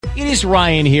It is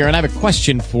Ryan here, and I have a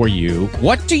question for you.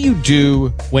 What do you do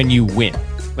when you win?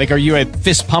 Like, are you a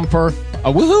fist pumper,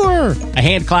 a woohooer, a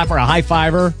hand clapper, a high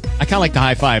fiver? I kind of like the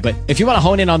high five, but if you want to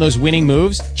hone in on those winning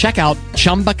moves, check out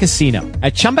Chumba Casino.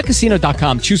 At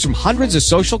ChumbaCasino.com, choose from hundreds of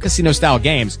social casino-style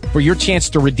games for your chance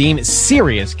to redeem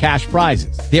serious cash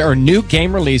prizes. There are new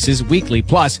game releases weekly,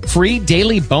 plus free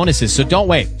daily bonuses. So don't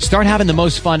wait. Start having the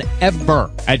most fun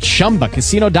ever at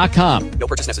ChumbaCasino.com. No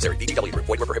purchase necessary. VGW. Void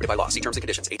where prohibited by law. See terms and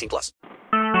conditions. 18+.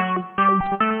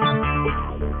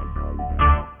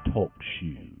 Talk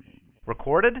shoes.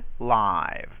 Recorded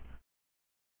live.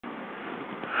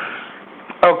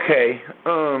 Okay,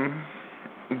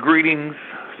 greetings,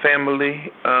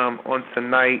 family. On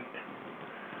tonight,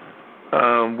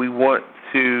 we want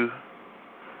to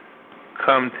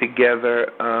come together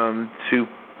to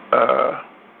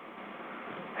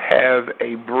have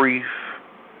a brief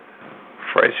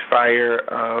fresh fire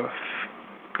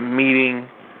meeting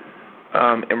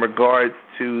in regards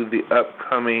to the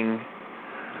upcoming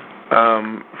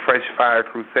Fresh Fire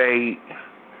Crusade,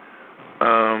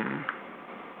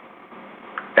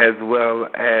 as well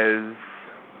as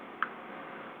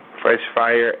Fresh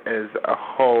Fire as a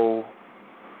whole,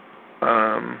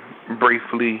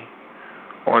 briefly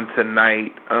on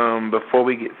tonight. Before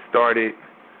we get started,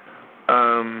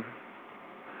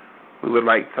 we would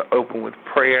like to open with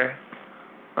prayer.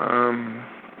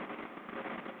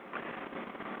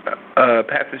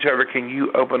 Pastor Trevor, can you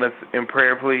open us in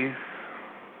prayer, please?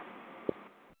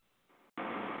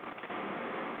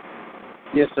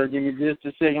 Yes, sir. Give me just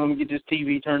a second. Let me get this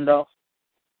TV turned off.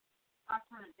 I'll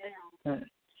turn it down.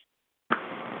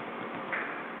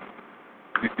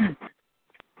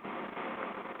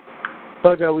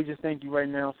 Father God, we just thank you right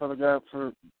now, Father God,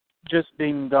 for just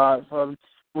being God, Father.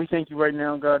 We thank you right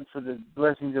now, God, for the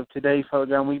blessings of today, Father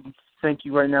God. We thank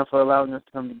you right now for allowing us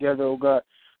to come together, oh God.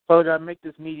 Father God, make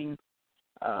this meeting,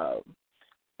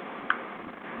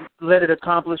 let it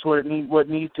accomplish what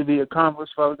needs to be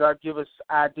accomplished, Father God. Give us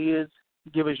ideas.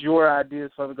 Give us your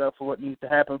ideas, Father God, for what needs to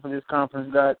happen for this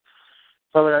conference, God.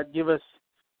 Father God, give us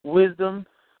wisdom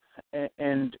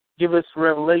and give us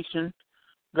revelation.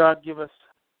 God, give us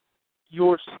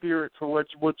your spirit for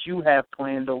what you have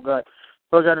planned, oh God.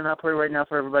 Father God, and I pray right now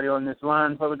for everybody on this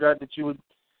line, Father God, that you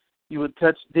would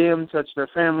touch them, touch their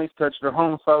families, touch their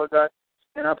homes, Father God.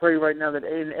 And I pray right now that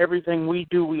in everything we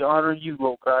do, we honor you,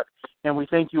 oh God. And we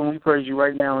thank you and we praise you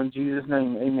right now in Jesus'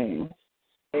 name. Amen.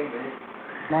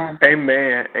 Amen.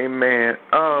 Amen.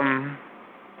 Amen.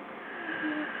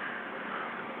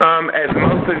 As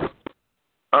most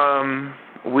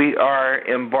of we are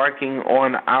embarking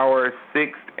on our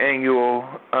 6th annual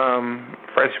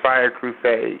Fresh Fire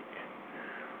Crusade.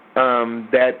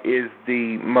 That is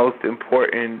the most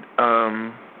important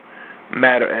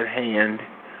matter at hand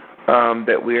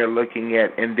that we are looking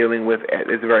at and dealing with at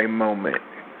this very moment.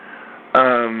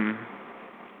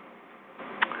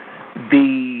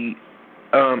 The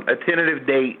tentative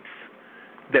dates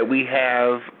that we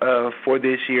have for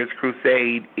this year's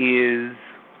crusade is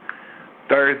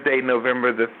Thursday,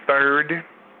 November the 3rd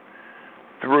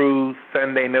through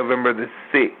Sunday, November the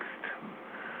 6th.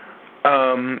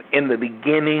 In the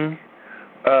beginning,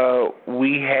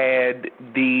 we had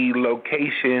the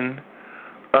location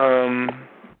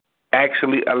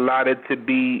actually allotted to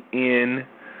be in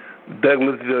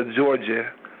Douglasville,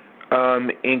 Georgia.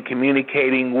 In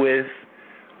communicating with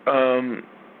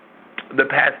the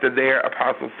pastor there,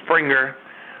 Apostle Springer,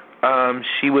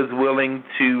 she was willing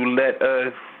to let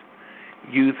us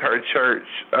use her church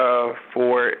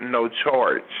for no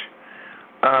charge.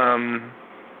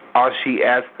 All she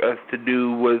asked us to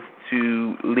do was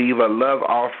to leave a love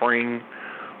offering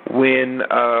when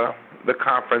the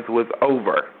conference was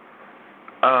over.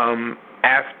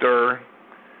 After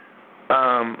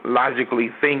logically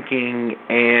thinking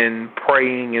and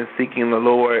praying and seeking the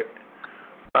Lord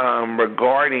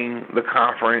regarding the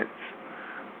conference,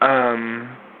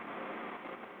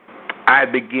 I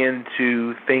begin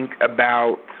to think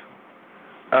about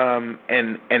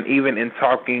and even in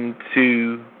talking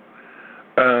to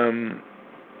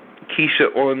Keisha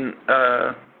on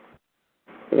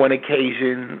one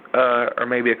occasion, or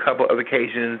maybe a couple of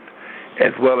occasions,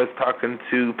 as well as talking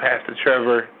to Pastor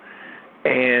Trevor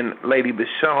and Lady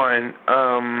Bashan,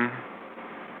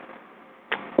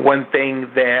 one thing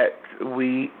that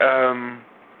we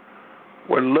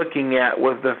were looking at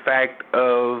was the fact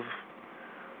of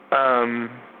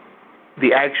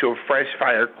the actual Fresh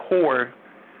Fire Corps,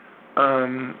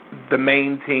 the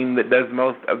main team that does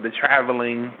most of the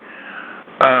traveling,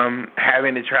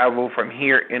 having to travel from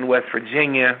here in West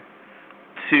Virginia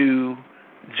to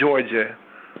Georgia,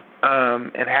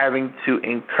 and having to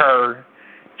incur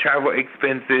travel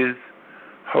expenses,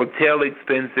 hotel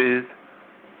expenses,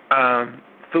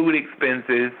 food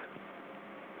expenses,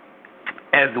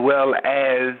 as well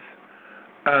as,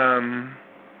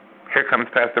 here comes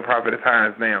Pastor Prophetess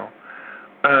Hines now,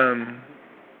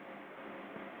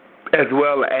 as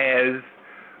well as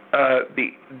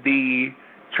the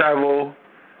travel,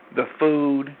 the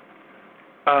food,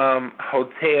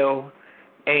 hotel,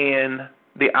 and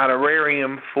the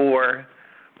honorarium for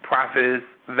Prophetess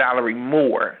Valerie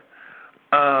Moore.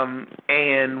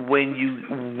 And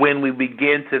when we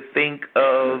begin to think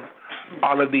of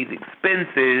all of these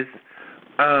expenses,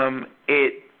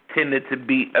 it tended to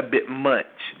be a bit much.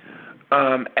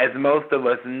 As most of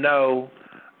us know,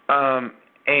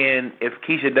 and if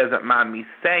Keisha doesn't mind me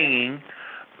saying,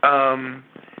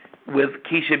 with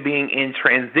Keisha being in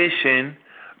transition,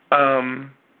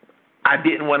 I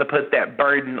didn't want to put that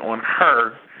burden on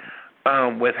her,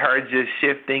 with her just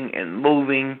shifting and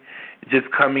moving, just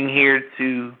coming here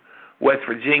to West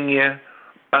Virginia.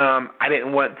 I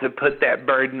didn't want to put that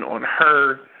burden on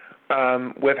her,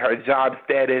 with her job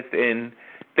status and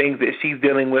things that she's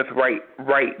dealing with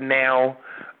right now.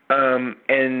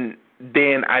 And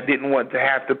then I didn't want to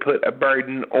have to put a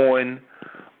burden on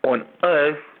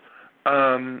us,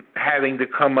 having to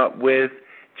come up with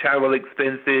travel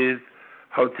expenses,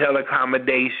 hotel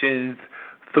accommodations,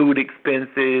 food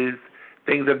expenses,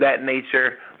 things of that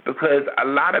nature, because a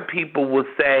lot of people will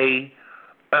say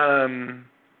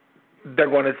they're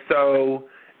going to sow,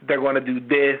 they're going to do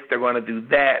this, they're going to do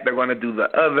that, they're going to do the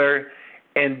other,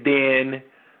 and then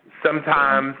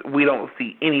sometimes we don't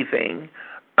see anything.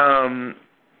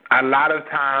 A lot of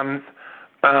times,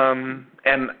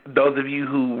 and those of you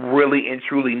who really and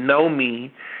truly know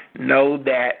me know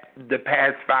that the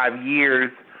past 5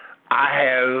 years I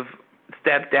have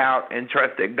stepped out and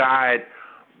trusted God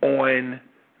on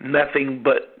nothing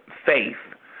but faith.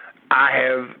 I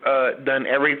have done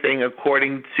everything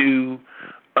according to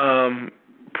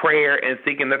prayer and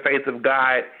seeking the face of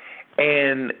God,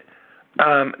 and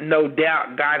no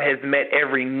doubt God has met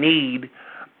every need,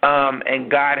 and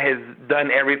God has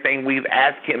done everything we've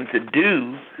asked Him to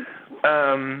do,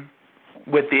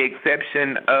 with the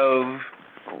exception of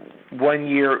 1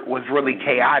 year was really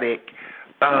chaotic.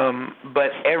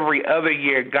 But every other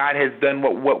year, God has done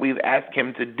what we've asked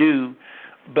Him to do.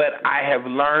 But I have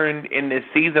learned in this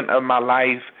season of my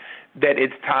life that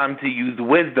it's time to use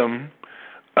wisdom,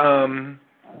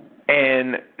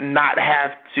 and not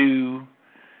have to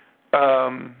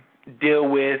deal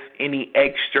with any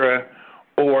extra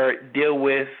or deal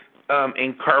with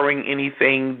incurring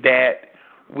anything that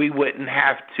we wouldn't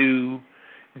have to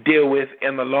deal with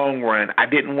in the long run. I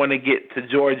didn't want to get to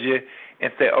Georgia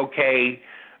and say, okay,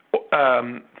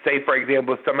 say, for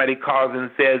example, somebody calls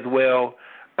and says, well,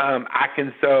 I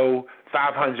can sow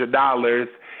 $500,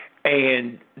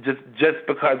 and just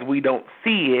because we don't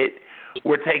see it,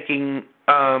 we're taking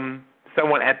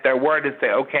someone at their word and say,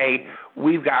 okay,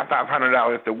 we've got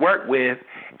 $500 to work with,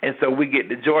 and so we get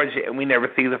to Georgia and we never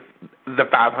see the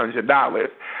 $500.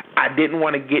 I didn't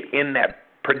want to get in that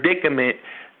predicament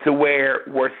to where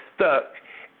we're stuck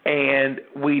and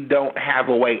we don't have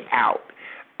a way out.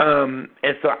 And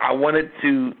so I wanted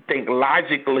to think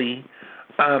logically.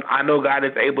 I know God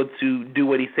is able to do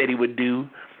what He said He would do.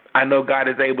 I know God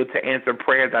is able to answer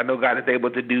prayers. I know God is able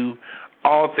to do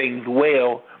all things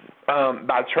well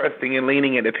by trusting and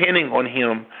leaning and depending on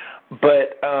Him.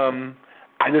 But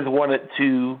I just wanted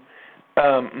to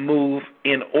move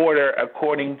in order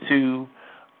according to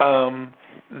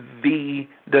the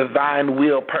divine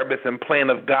will, purpose, and plan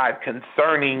of God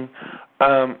concerning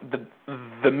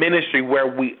the ministry, where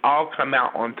we all come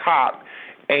out on top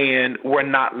and we're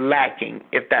not lacking,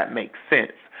 if that makes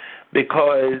sense.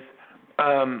 Because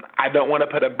I don't want to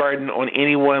put a burden on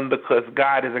anyone, because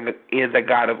God is a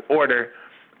God of order.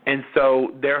 And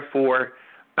so, therefore,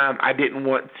 I didn't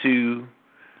want to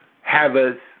have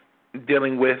us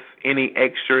dealing with any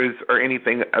extras or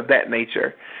anything of that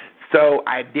nature. So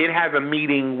I did have a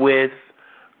meeting with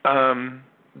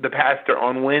the pastor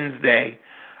on Wednesday,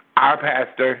 our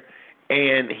pastor,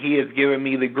 and he has given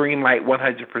me the green light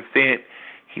 100%.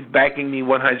 He's backing me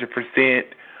 100%,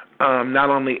 not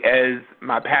only as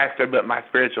my pastor but my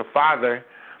spiritual father.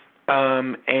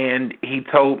 And he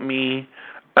told me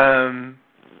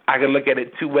I could look at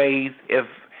it two ways.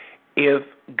 If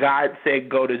God said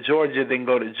go to Georgia, then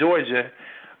go to Georgia.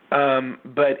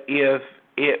 But if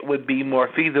it would be more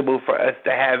feasible for us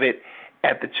to have it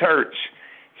at the church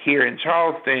here in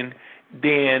Charleston,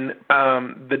 then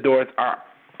the doors are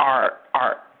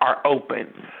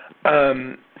open.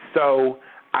 So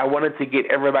I wanted to get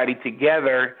everybody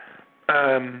together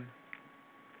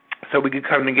so we could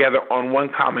come together on one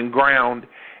common ground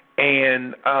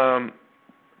and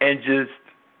just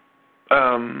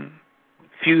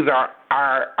fuse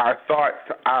our thoughts,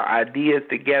 our ideas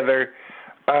together,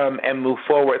 and move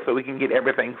forward so we can get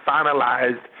everything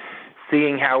finalized,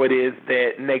 seeing how it is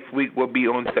that next week will be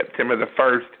on September the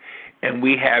 1st, and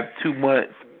we have 2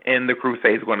 months and the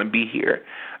Crusade is going to be here.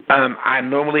 I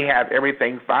normally have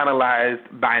everything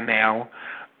finalized by now,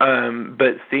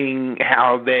 but seeing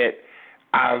how that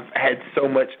I've had so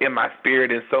much in my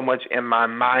spirit and so much in my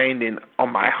mind and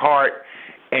on my heart,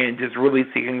 and just really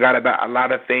seeking God about a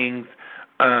lot of things,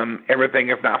 everything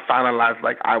is not finalized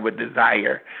like I would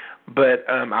desire. But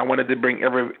I wanted to bring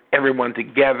everyone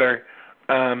together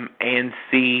and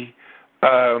see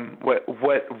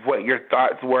what your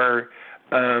thoughts were,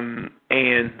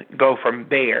 and go from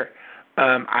there.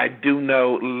 I do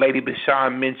know Lady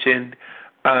Bashan mentioned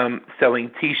selling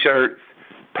T-shirts.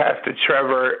 Pastor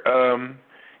Trevor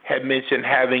had mentioned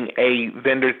having a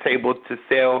vendor's table to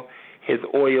sell his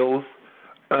oils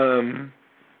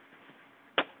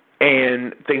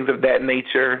and things of that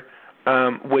nature,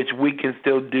 which we can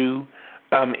still do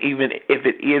even if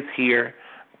it is here.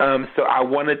 So I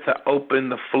wanted to open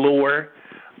the floor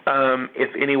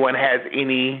if anyone has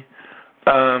any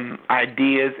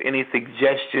ideas, any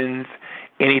suggestions,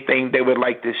 anything they would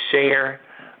like to share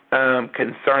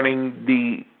concerning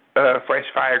the Fresh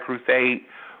Fire Crusade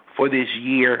for this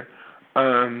year,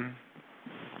 from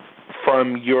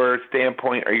your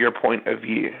standpoint or your point of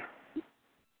view.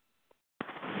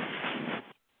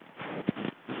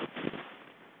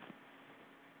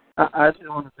 I just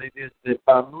want to say this, that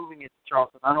by moving it to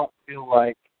Charleston, I don't feel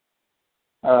like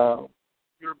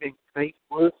you're being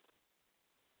faithless,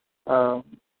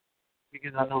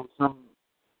 because I know some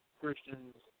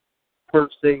Christians per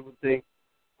se would say,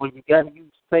 well, you got to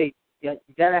use faith. You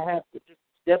got to have to just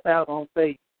step out on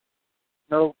faith.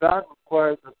 No, God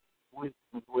requires us wisdom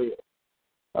as well.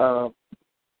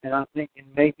 And I think in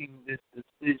making this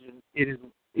decision, it is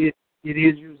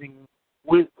using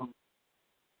wisdom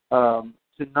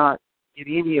to not get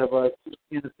any of us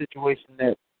in a situation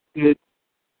that could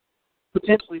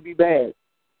potentially be bad.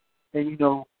 And, you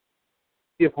know,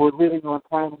 if we're living on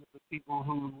planets with people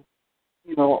who,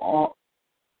 you know,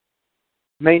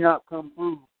 may not come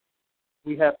through,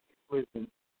 we have to use wisdom.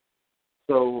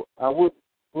 So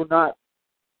we're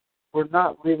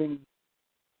not living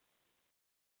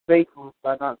faithless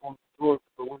by not going to Georgia,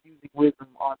 but we're using wisdom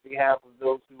on behalf of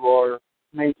those who are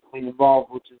majorly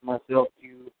involved, which is myself,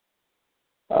 you,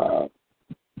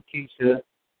 Keisha,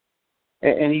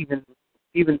 and even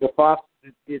the Fox.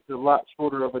 It's a lot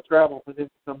shorter of a travel for them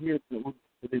to come here than for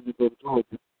them to go to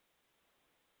Georgia.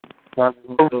 So I'm just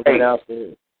going to throw that out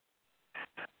there.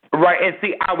 Right, and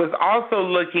see, I was also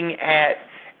looking at,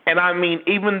 and I mean,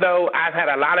 even though I've had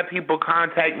a lot of people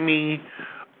contact me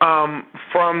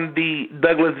from the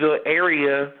Douglasville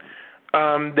area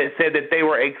that said that they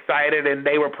were excited and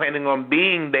they were planning on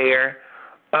being there,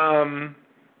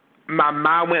 my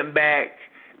mind went back.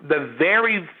 The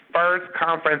very first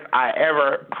conference I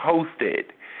ever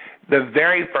hosted,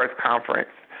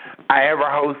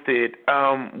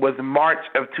 was March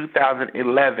of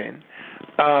 2011.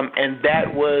 And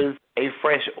that was a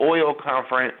fresh oil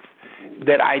conference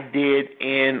that I did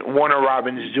in Warner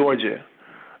Robins, Georgia.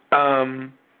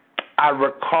 I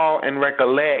recall and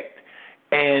recollect,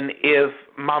 and if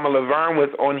Mama Laverne was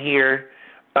on here,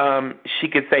 she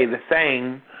could say the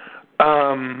same.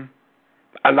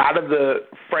 A lot of the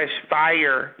Fresh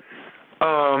Fire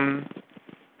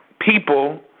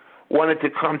people wanted to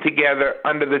come together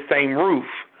under the same roof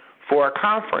for a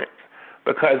conference,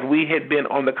 because we had been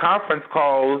on the conference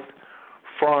calls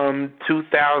from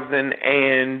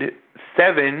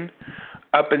 2007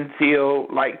 up until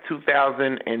like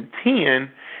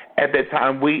 2010. At that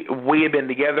time, we had been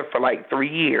together for like 3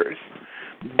 years.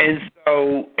 And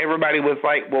so everybody was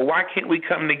like, well, why can't we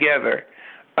come together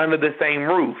under the same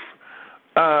roof?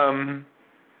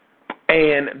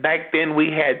 And back then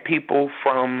we had people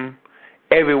from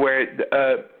everywhere,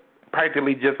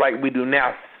 practically just like we do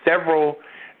now. Several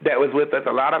that was with us,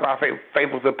 a lot of our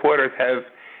faithful supporters have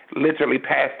literally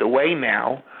passed away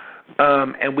now,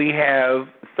 and we have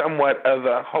somewhat of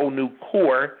a whole new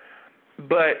core.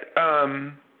 But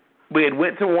we had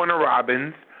went to Warner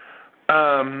Robins.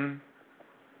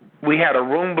 We had a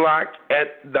room block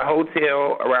at the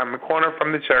hotel around the corner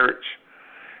from the church.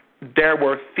 There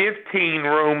were 15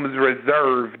 rooms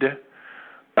reserved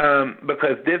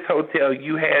because this hotel,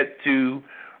 you had to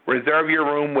reserve your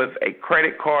room with a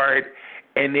credit card,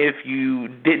 and if you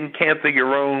didn't cancel your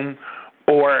room,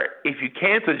 or if you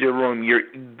canceled your room,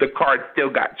 the card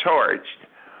still got charged.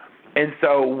 And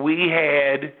so we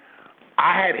had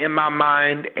I had in my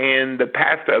mind, and the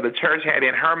pastor of the church had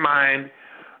in her mind,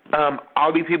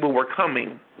 all these people were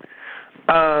coming.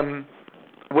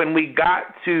 When we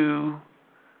got to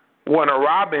Warner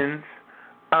Robins,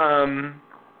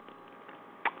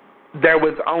 there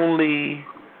was only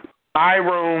my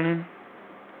room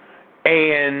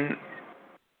and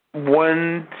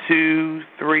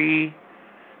 3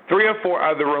 or 4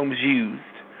 other rooms used.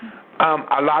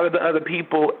 A lot of the other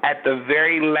people at the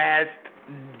very last,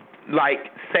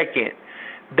 second,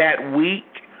 that week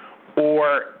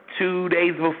or 2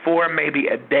 days before, maybe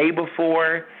a day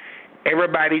before,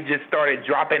 everybody just started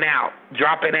dropping out.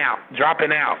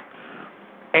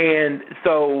 And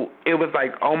so it was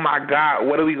like, oh my God,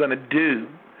 what are we going to do?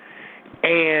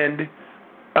 And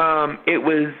it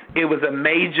was a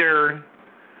major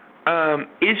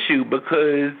issue,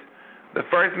 because the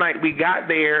first night we got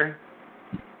there,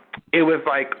 it was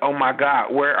like, oh my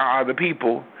God, where are all the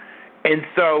people? And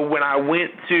so when I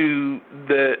went to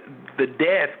the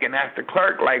desk and asked the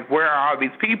clerk, where are all these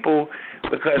people?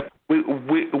 Because we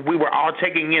were all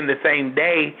checking in the same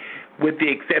day, with the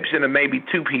exception of maybe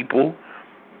 2 people.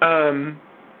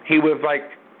 He was like,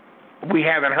 we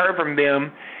haven't heard from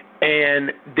them.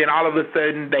 And then all of a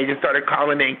sudden, they just started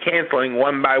calling and canceling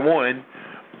one by one.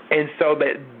 And so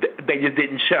that they just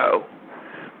didn't show.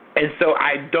 And so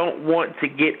I don't want to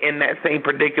get in that same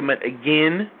predicament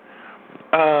again,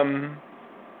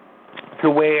 to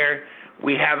where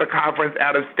we have a conference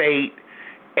out of state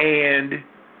and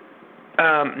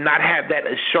not have that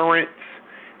assurance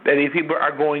that these people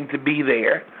are going to be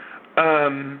there.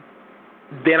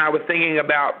 Then I was thinking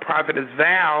about Prophetess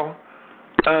Val.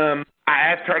 I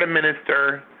asked her to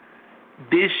minister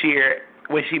this year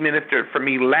when she ministered for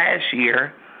me last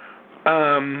year,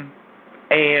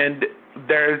 and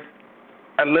there's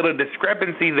a little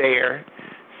discrepancy there,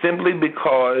 simply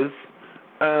because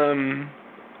I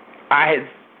had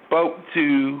spoke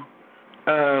to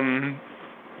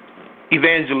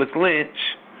Evangelist Lynch,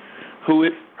 who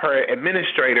is her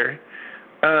administrator,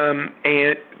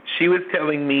 and she was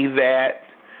telling me that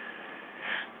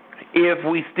if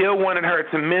we still wanted her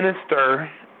to minister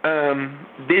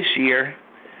this year,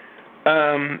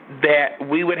 that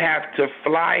we would have to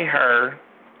fly her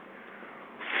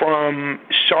from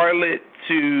Charlotte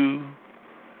to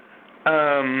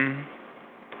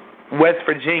West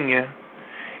Virginia,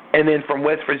 and then from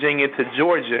West Virginia to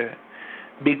Georgia,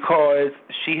 because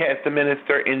she has to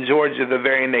minister in Georgia the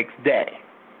very next day,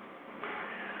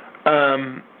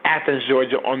 Athens,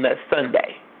 Georgia, on that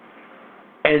Sunday.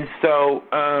 And so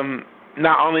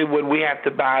not only would we have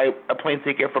to buy a plane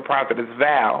ticket for Prophetess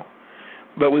Val,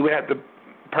 but we would have to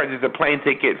purchase a plane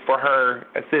ticket for her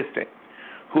assistant,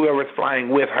 whoever's flying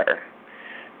with her.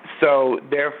 So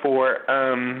therefore,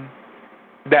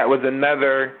 that was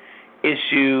another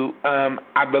issue.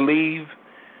 I believe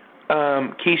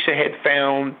Keisha had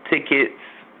found tickets.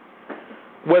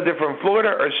 Was it from Florida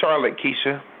or Charlotte,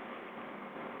 Keisha?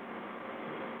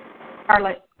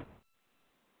 Charlotte.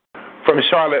 From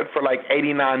Charlotte for like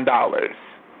 $89.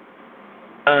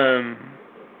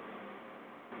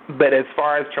 But as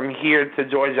far as from here to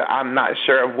Georgia, I'm not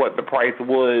sure of what the price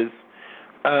was.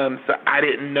 So I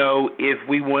didn't know if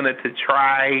we wanted to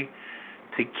try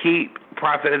to keep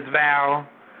Prophetess Val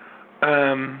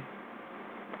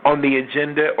on the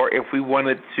agenda, or if we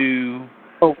wanted to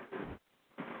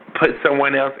put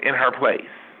someone else in her place.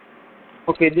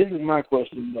 Okay, this is my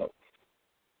question, though.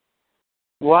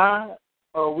 Why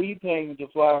are we paying to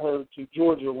fly her to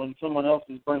Georgia when someone else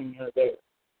is bringing her there?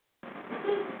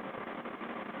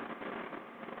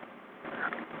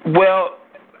 Well,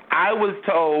 I was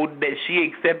told that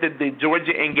she accepted the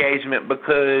Georgia engagement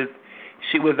because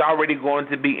she was already going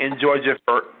to be in Georgia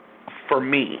for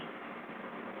me.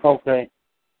 Okay.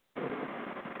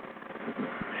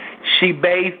 She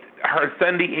based her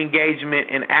Sunday engagement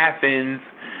in Athens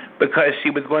because she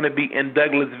was going to be in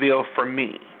Douglasville for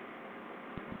me.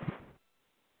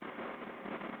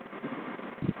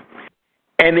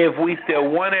 And if we still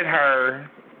wanted her,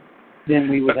 then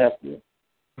we would have to.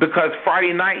 Because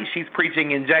Friday night she's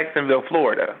preaching in Jacksonville,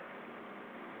 Florida.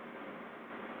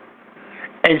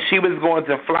 And she was going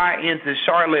to fly into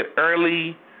Charlotte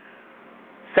early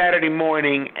Saturday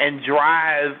morning and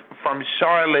drive from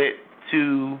Charlotte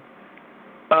to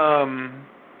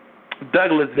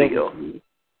Douglasville.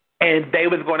 And they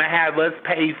was going to have us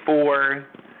pay for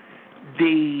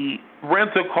the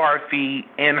rental car fee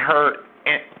and her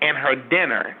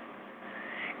dinner.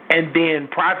 And then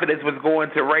Prophetess was going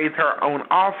to raise her own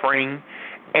offering,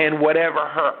 and whatever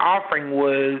her offering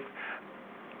was,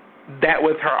 that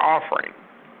was her offering.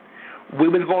 We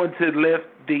was going to lift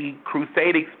the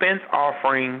Crusade expense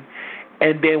offering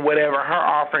and then whatever her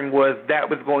offering was, that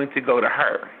was going to go to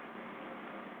her.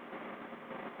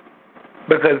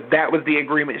 Because that was the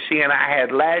agreement she and I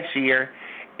had last year,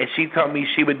 and she told me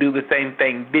she would do the same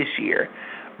thing this year.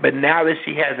 But now that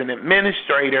she has an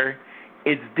administrator,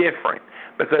 it's different.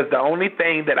 Because the only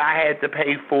thing that I had to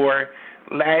pay for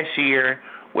last year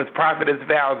was Prophetess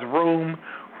Val's room,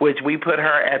 which we put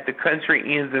her at the Country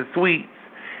Inns and Suites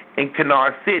in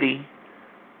Canard City,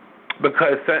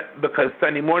 because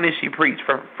Sunday morning she preached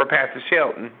for Pastor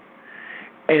Shelton.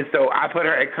 And so I put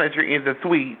her at Country Inns and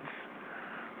Suites,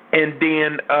 and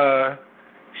then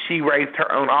she raised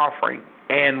her own offering,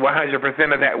 and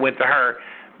 100% of that went to her,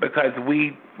 because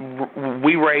we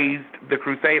raised the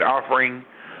Crusade offering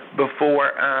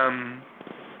before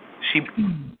she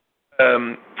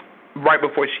right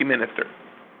before she ministered.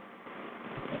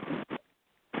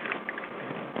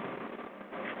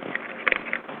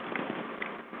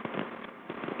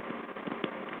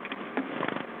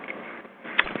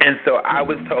 And so I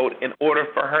was told in order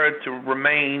for her to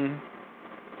remain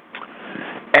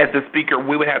as the speaker,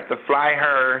 we would have to fly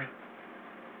her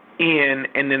in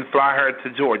and then fly her to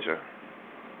Georgia.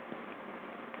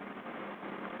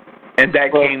 And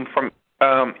that came from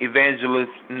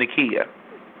Evangelist Nakia.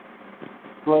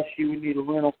 Plus, she would need a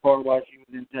rental car while she was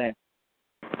in town.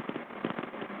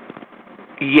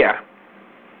 Yeah.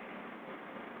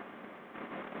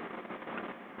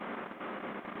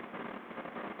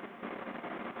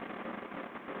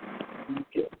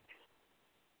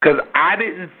 Because I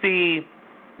didn't see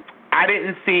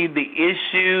the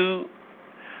issue.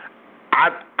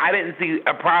 I didn't see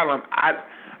a problem.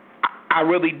 I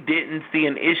really didn't see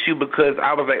an issue, because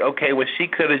I was like, okay, well, she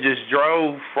could have just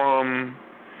drove from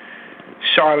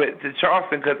Charlotte to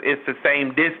Charleston, because it's the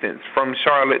same distance from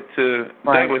Charlotte to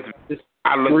Douglas.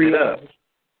 I looked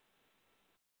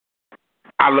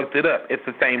it up. It's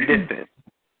the same distance.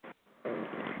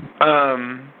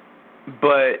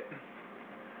 But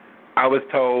I was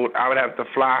told I would have to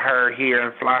fly her here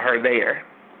and fly her there.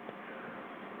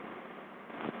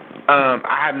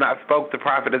 I have not spoke to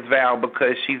Prophetess Val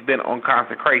because she's been on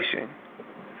consecration.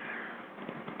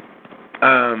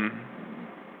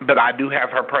 But I do have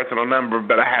her personal number,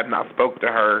 but I have not spoke to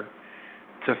her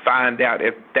to find out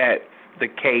if that's the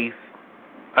case.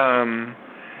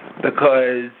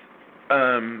 Because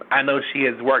I know she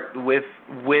has worked with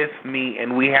me,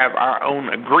 and we have our own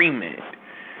agreement.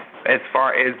 As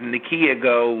far as Nakia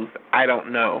goes, I don't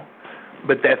know,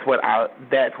 but that's what I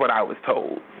was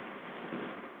told.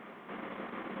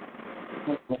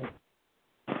 Okay.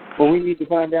 Well, we need to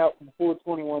find out before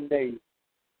 21 days.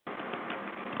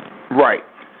 Right.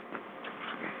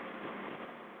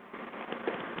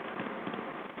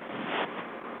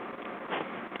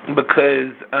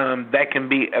 Because that can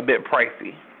be a bit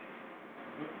pricey.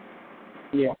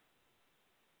 Yeah.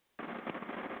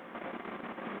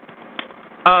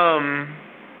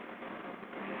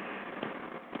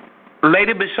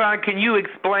 Lady Bashan, can you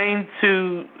explain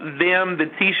to them the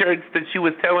T-shirts that you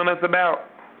was telling us about?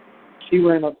 She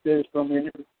ran upstairs for a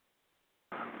minute.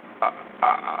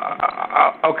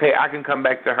 Okay, I can come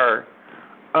back to her.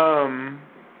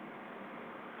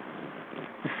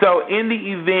 So in the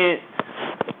event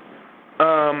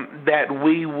that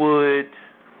we would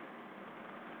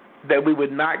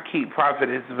not keep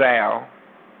Prophetess Val,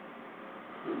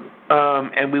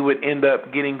 and we would end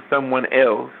up getting someone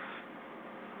else,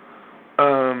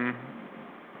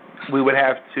 we would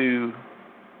have to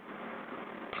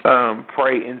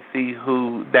pray and see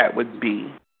who that would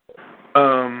be.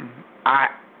 I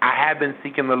have been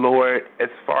seeking the Lord as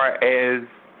far as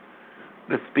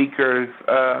the speakers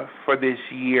for this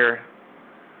year.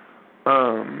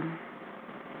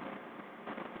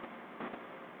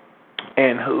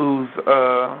 And who's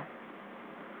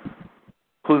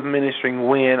ministering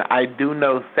when. I do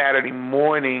know Saturday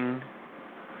morning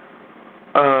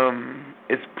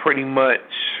is pretty much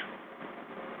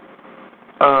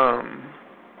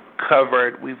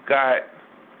covered. We've got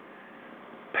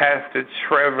Pastor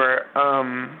Trevor.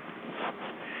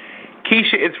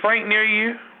 Keisha, is Frank near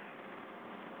you?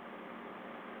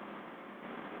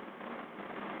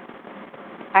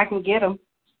 I can get him.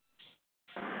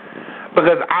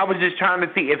 Because I was just trying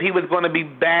to see if he was going to be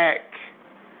back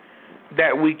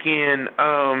that weekend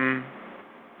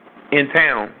in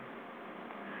town,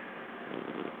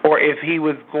 or if he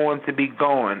was going to be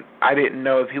gone. I didn't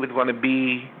know if he was going to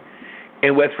be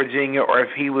in West Virginia, or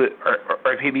if he was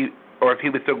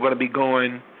still going to be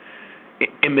going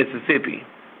in Mississippi.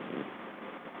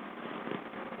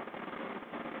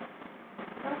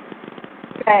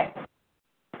 Okay.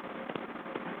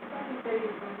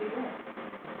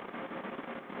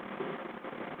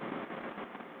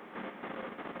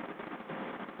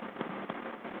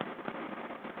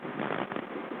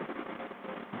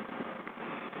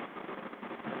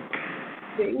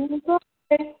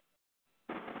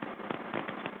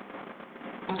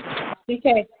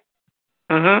 DK.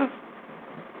 Mm-hmm.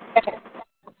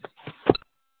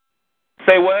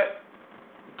 Say what?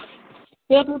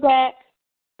 He'll be back.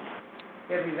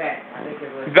 He'll be back. I think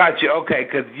it was. Got you. Okay,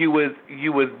 because you was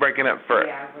breaking up for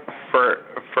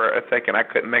a second. I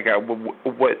couldn't make out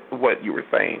what you were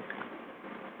saying.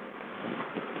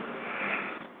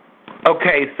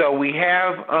 Okay, so we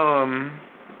have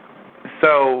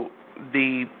so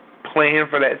the plan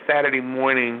for that Saturday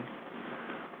morning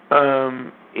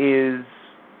is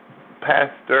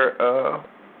Pastor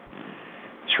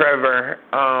Trevor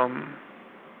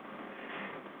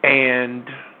and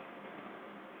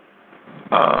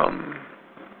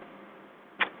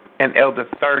Elder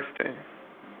Thurston.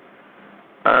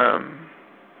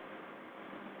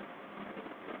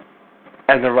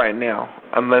 As of right now,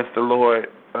 unless the Lord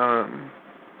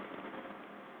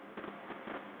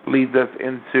leads us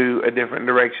into a different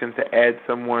direction to add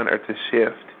someone or to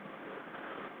shift.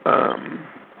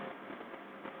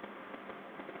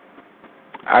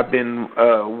 I've been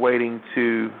waiting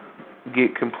to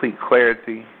get complete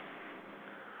clarity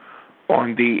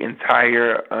on the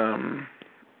entire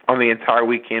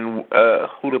weekend,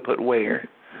 who to put where,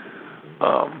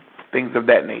 things of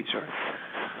that nature.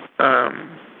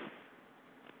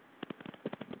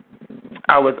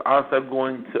 I was also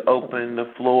going to open the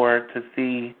floor to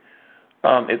see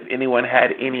if anyone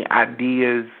had any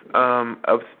ideas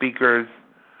of speakers.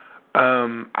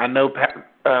 I know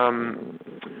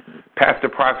Pastor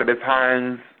Prophetess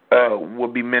Hines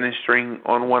will be ministering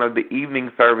on one of the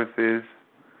evening services.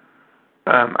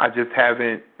 I just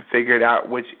haven't figured out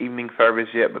which evening service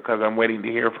yet because I'm waiting to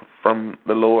hear from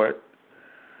the Lord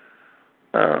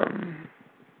as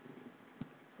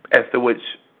to which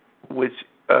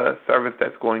service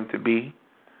that's going to be.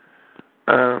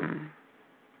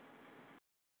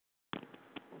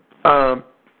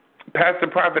 Pastor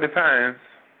Prophetess Hines.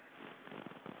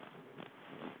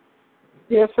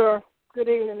 Yes, sir. Good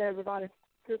evening, everybody.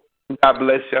 God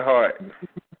bless your heart.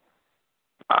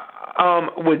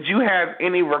 Would you have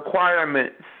any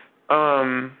requirements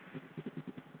for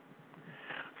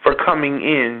coming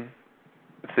in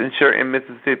since you're in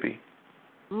Mississippi?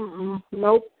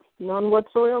 Nope, none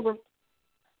whatsoever.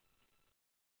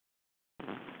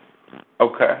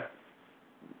 Okay.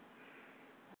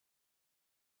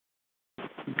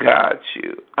 Got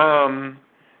you.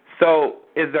 So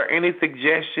is there any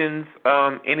suggestions?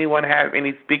 Anyone have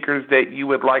any speakers that you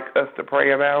would like us to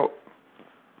pray about?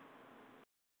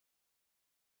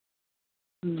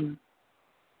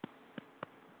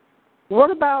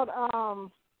 What about,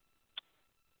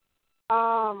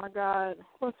 oh my God,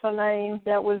 what's her name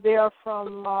that was there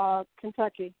from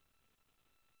Kentucky?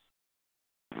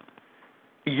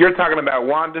 You're talking about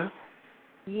Wanda?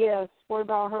 Yes, what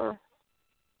about her?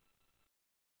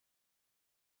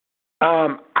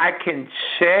 I can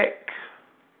check.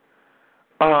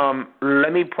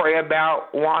 Let me pray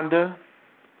about Wanda.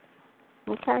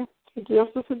 Okay.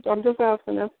 I'm just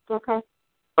asking this. Okay.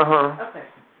 Uh-huh. Okay.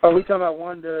 Oh, we talking about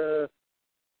Wanda?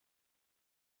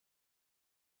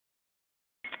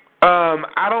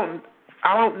 I don't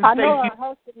I think know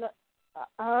her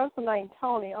husband named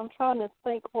Tony. I'm trying to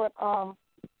think what.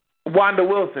 Wanda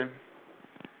Wilson.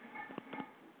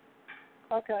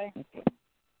 Okay.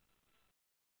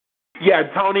 Yeah,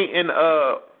 Tony and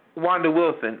Wanda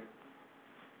Wilson.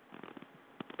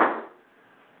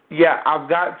 Yeah, I've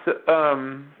got to.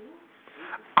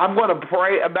 I'm going to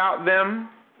pray about them.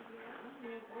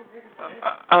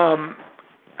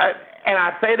 And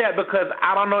I say that because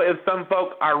I don't know if some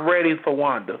folk are ready for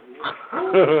Wanda.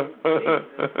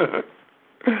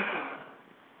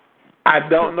 I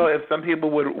don't know if some people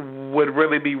would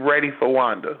really be ready for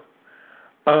Wanda.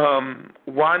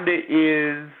 Wanda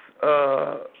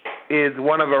is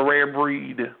one of a rare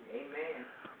breed. Amen.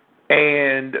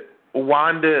 And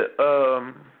Wanda,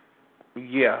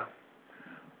 yeah,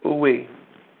 ooh-wee.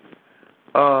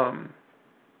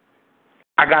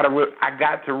 I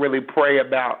got to really pray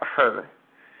about her.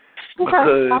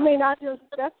 Okay. I mean,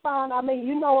 that's fine. I mean,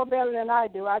 you know her better than I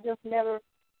do. I just never,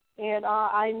 and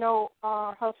I know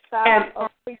her style of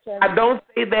preaching. I don't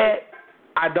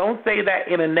say that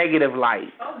in a negative light.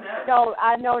 Oh, no. No,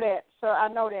 I know that, sir. I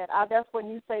know that. That's when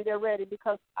you say they're ready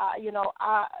because, and you know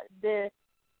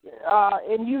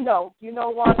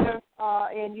Wanda,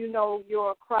 and you know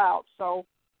your crowd. So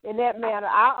in that manner,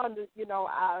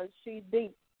 she's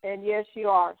deep, and yes, you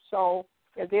are. So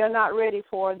if they're not ready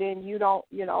for it, then you don't,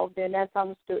 then that's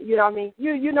understood. You know what I mean?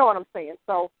 You know what I'm saying.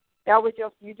 So that was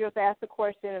you just asked a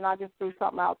question, and I just threw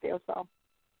something out there. So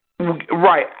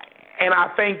right, and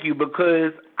I thank you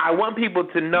because I want people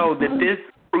to know that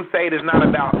crusade is not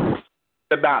about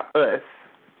us.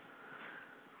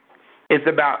 It's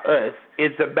about us.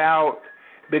 It's about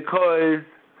because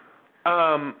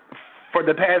for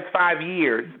the past 5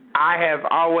 years, I have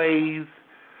always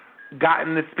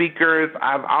gotten the speakers.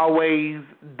 I've always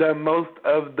done most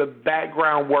of the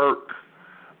background work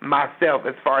myself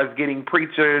as far as getting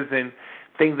preachers and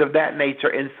things of that nature.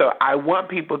 And so I want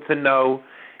people to know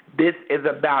this is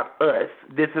about us.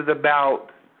 This is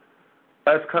about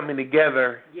us coming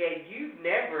together. Yeah, you've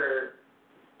never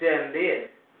done this.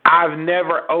 I've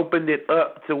never opened it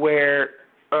up to where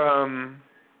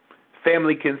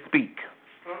family can speak.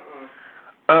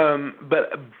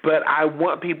 But I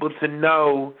want people to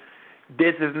know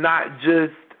this is not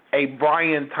just a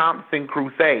Brian Thompson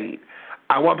crusade.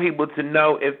 I want people to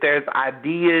know if there's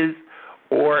ideas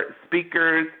or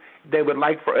speakers they would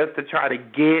like for us to try to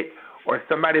get, or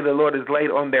somebody the Lord has laid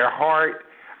on their heart,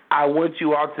 I want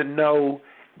you all to know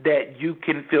that you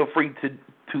can feel free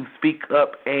to speak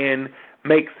up and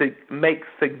make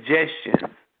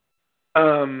suggestions.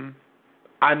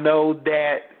 I know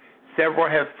that several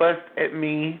have fussed at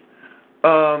me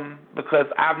because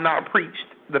I've not preached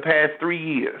the past 3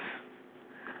 years.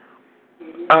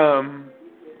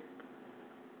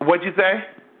 What'd you say?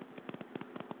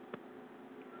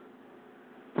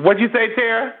 What'd you say,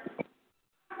 Tara?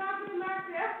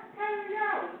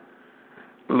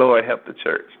 Lord help the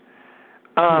church.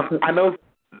 I know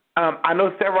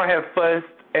several have fussed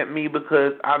at me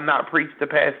because I've not preached the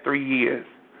past 3 years.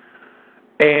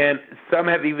 And some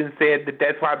have even said that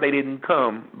that's why they didn't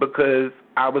come, because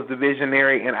I was the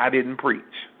visionary and I didn't preach.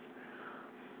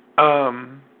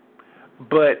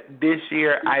 But this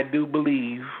year I do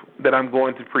believe that I'm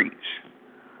going to preach.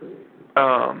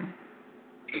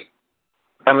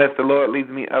 Unless the Lord leads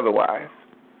me otherwise.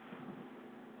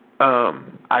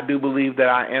 I do believe that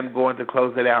I am going to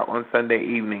close it out on Sunday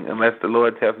evening, unless the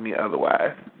Lord tells me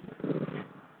otherwise.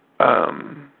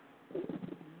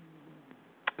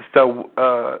 So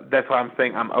that's why I'm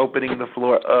saying I'm opening the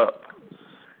floor up.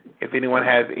 If anyone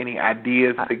has any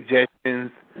ideas,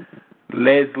 suggestions,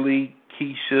 Leslie,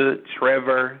 Keisha,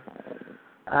 Trevor.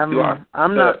 I'm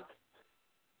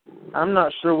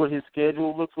not sure what his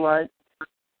schedule looks like,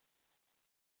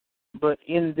 but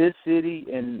in this city,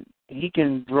 and he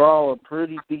can draw a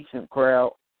pretty decent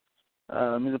crowd.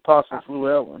 His Apostle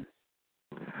Llewellyn.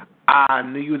 I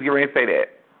knew you was getting ready to say that.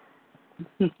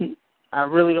 I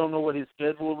really don't know what his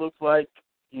schedule looks like.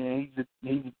 You know,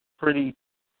 he's a pretty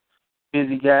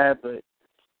busy guy, but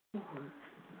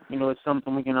you know, it's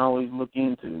something we can always look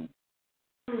into.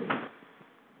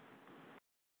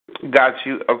 Got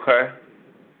you. Okay.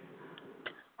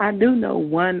 I do know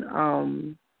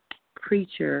one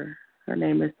preacher. Her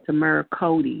name is Tamara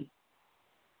Cody.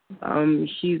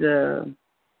 She's a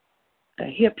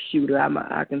hip shooter.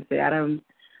 I can say I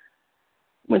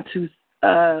went to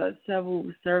several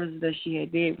services that she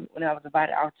had did when I was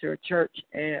invited out to her church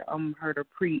and heard her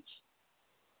preach.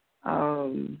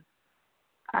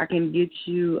 I can get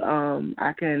you.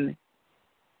 I can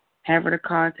have her to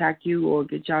contact you or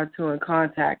get y'all two in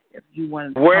contact if you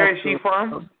want. Where is she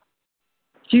from?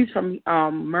 She's from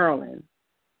Maryland.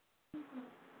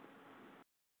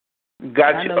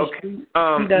 Got you. Okay.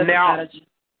 Now,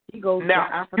 she goes now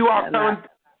to Africa you all coming?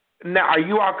 Now, are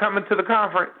you all coming to the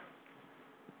conference?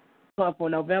 For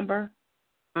November?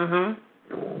 Mm-hmm.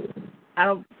 I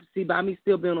don't see by me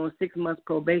still being on 6 months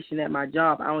probation at my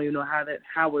job. I don't even know how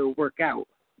it will work out,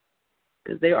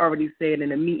 because they already said in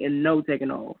the meeting no taking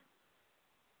off.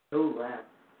 Oh, wow.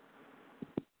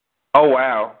 Oh,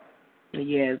 wow.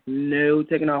 Yes, no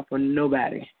taking off for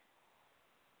nobody.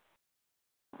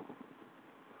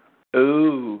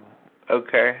 Ooh,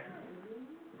 okay.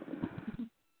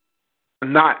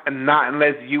 Not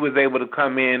unless you was able to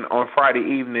come in on Friday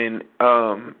evening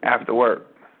after work.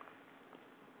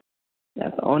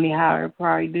 That's the only how I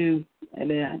probably do,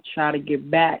 and then I try to get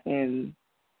back and.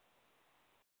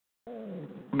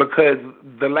 Because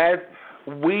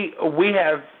we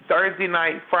have Thursday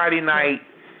night, Friday night,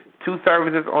 2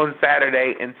 services on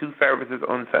Saturday and 2 services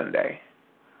on Sunday.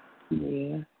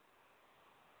 Yeah.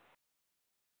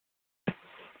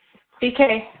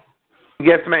 BK.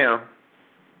 Yes, ma'am.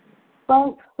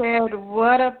 Folks said,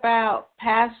 what about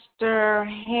Pastor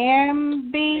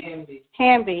Hamby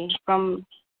from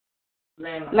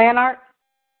Lanark?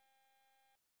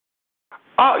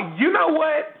 Oh, you know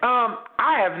what?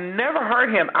 I have never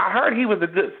heard him. I heard he was a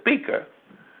good speaker.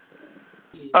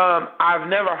 I've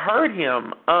never heard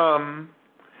him,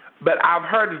 but I've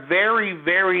heard very,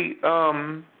 very,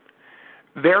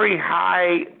 very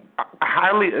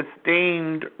highly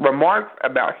esteemed remarks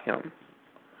about him.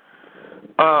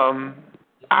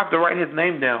 I have to write his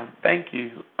name down. Thank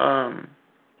you.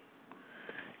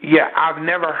 Yeah, I've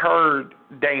never heard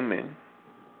Damon.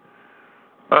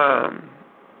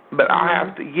 But I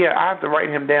have to write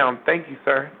him down. Thank you,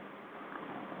 sir.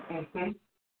 Mhm.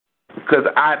 Because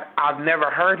I've never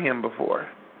heard him before.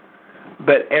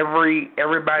 But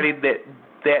everybody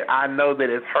that I know that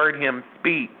has heard him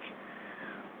speak,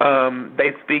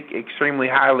 they speak extremely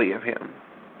highly of him.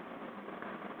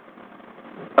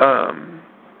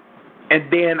 And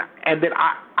then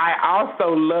I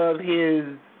also love his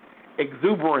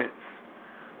exuberance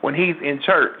when he's in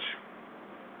church.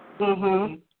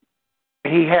 Mhm.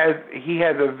 He has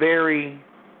a very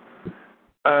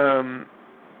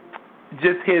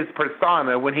just his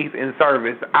persona when he's in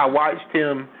service. I watched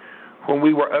him when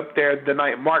we were up there the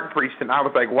night Mark preached, and I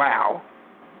was like, wow.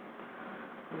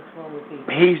 What's wrong with him?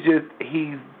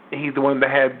 He's the one that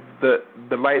had the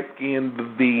light skin,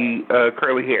 the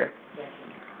curly hair.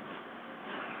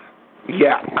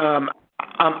 Yeah.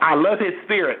 I love his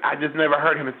spirit. I just never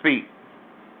heard him speak.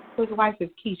 His wife is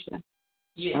Keisha.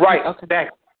 Yeah. Right. Okay.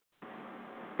 Exactly.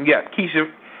 Yeah, Keisha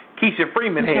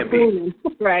Freeman had me.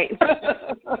 Right.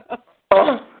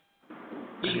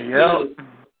 He's Yep. good.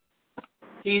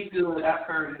 He's good. I've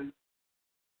heard him.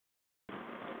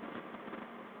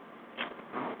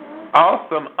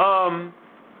 Awesome.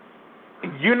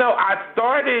 I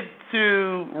started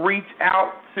to reach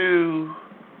out to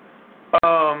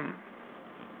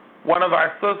one of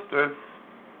our sisters.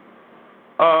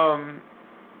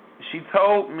 She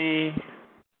told me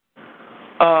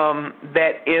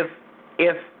that if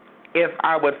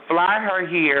I would fly her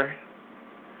here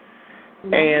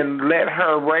and let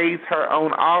her raise her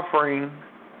own offering,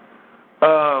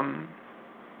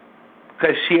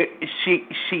 because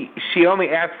she only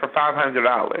asked for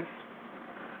 $500,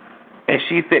 and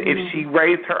she said if she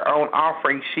raised her own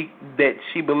offering, she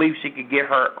believes she could get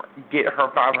her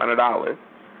 $500.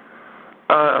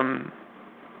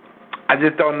 I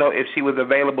just don't know if she was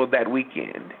available that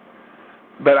weekend,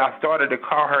 but I started to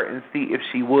call her and see if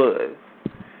she was,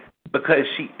 because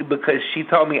she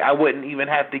told me I wouldn't even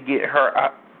have to get her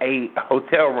a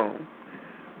hotel room.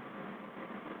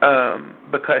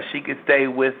 Because she could stay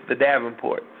with the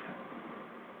Davenports.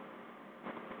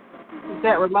 Is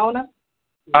that Ramona?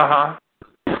 Uh-huh.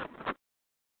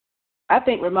 I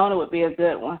think Ramona would be a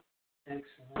good one.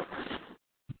 Excellent.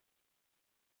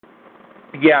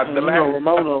 Yeah,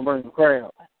 Ramona will bring the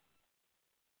crowd.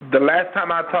 The last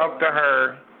time I talked to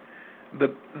her,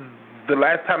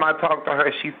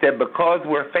 she said, because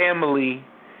we're family,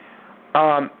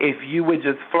 if you would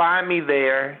just fly me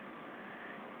there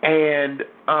and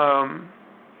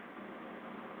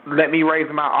let me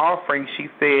raise my offering, she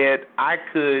said I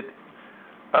could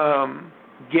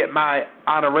get my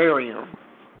honorarium.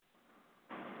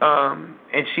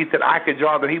 And she said I could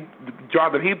draw the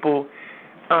people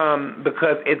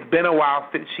because it's been a while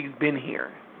since she's been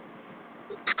here.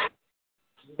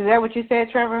 Is that what you said,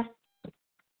 Trevor?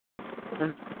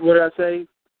 What did I say?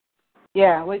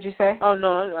 Yeah, what did you say? Oh,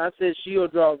 no, I said she'll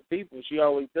draw the people. She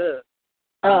always does.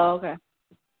 Oh, okay.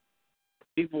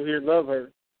 People here love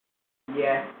her.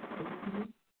 Yeah.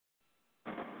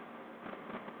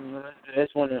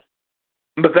 That's one of.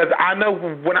 Because I know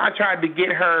when I tried to get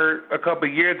her a couple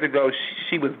of years ago,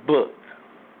 she was booked.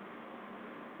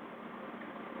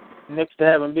 Next to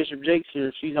having Bishop Jakes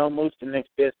here, she's almost the next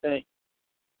best thing.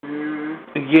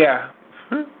 Yeah.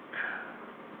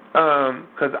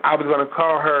 Because I was going to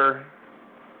call her.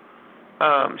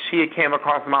 She had came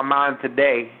across my mind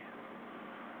today.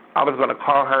 I was going to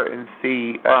call her and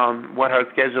see what her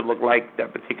schedule looked like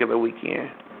that particular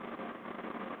weekend.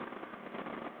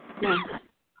 Yeah.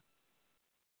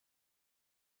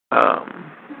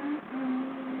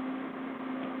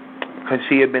 Because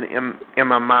she had been in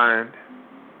my mind.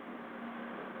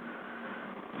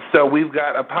 So we've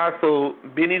got Apostle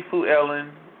Benny Fu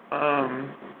Ellen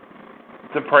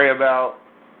to pray about,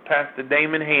 Pastor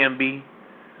Damon Hamby,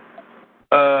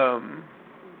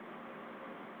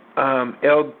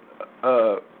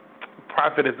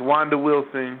 Prophetess Wanda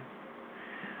Wilson,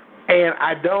 and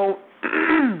I don't.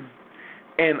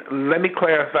 And let me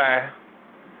clarify,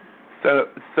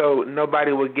 so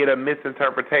nobody will get a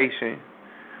misinterpretation.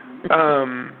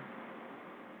 And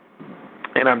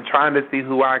I'm trying to see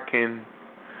who I can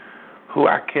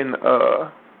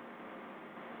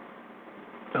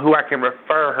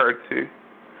refer her to,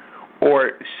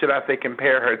 or should I say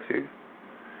compare her to?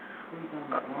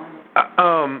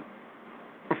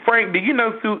 Frank, do you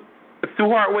know Sue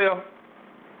Hartwell?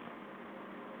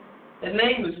 The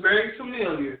name is very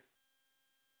familiar.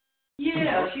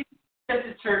 Yeah, she's at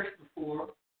the church before.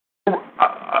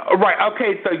 Right.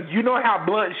 Okay. So you know how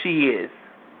blunt she is.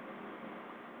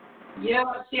 Yeah,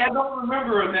 see, I don't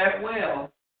remember her that well.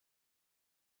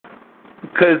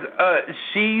 Because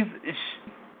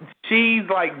she's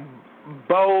like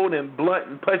bold and blunt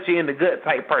and punchy in the gut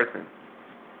type person.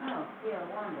 Oh, yeah,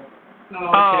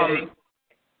 Okay.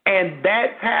 And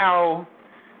that's how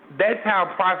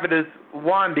Prophetess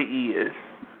Wanda is.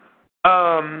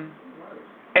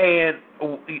 And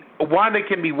Wanda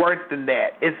can be worse than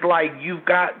that. It's like you've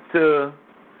got to,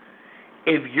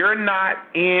 if you're not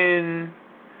in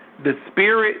the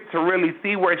spirit to really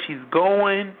see where she's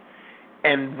going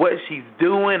and what she's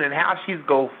doing and how she's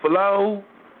going to flow,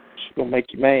 She's going to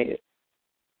make you mad.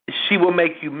 She will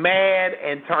make you mad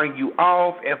and turn you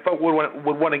off, and folk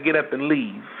would want to get up and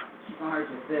leave.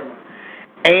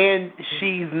 And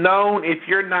she's known, if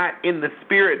you're not in the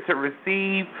spirit to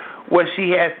receive what she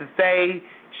has to say,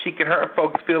 she can hurt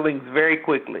folks' feelings very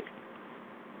quickly.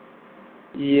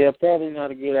 Yeah, probably not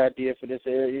a good idea for this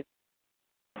area.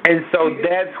 And so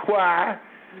that's why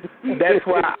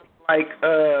like,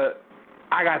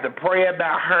 I got to pray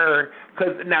about her.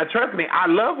 Because now, trust me, I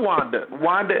love Wanda.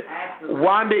 Wanda's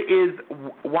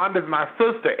my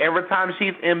sister. Every time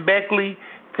she's in Beckley,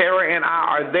 Tara and I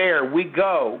are there. We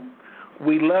go.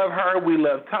 We love her. We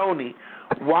love Tony.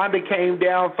 Wanda came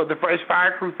down for the Fresh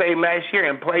Fire Crusade last year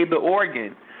and played the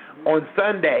organ on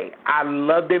Sunday. I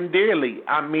love them dearly.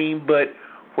 I mean, but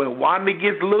when Wanda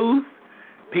gets loose,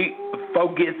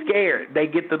 folk get scared. They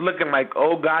get to looking like,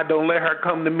 oh, God, don't let her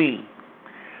come to me.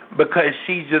 Because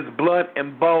she's just blunt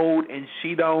and bold, and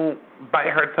she don't bite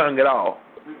her tongue at all.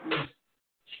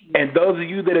 And those of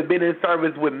you that have been in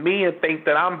service with me and think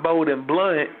that I'm bold and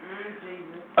blunt,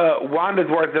 Wanda's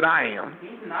worse than I am.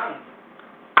 He's nice.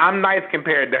 I'm nice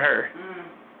compared to her.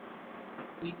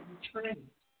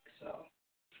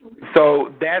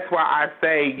 So that's why I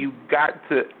say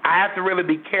I have to really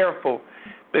be careful,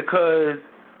 because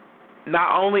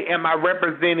not only am I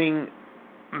representing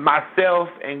myself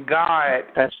and God,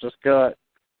 Pastor Scott,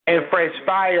 and Fresh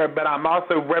Fire, but I'm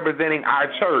also representing our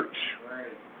church.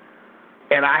 Right.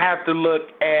 And I have to look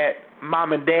at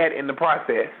Mom and Dad in the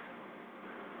process.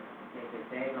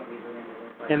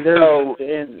 and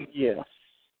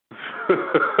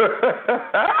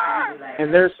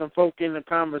and there's some folk in the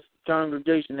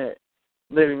congregation at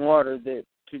Living Water that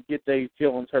could get their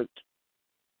feelings hurt.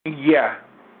 Yeah.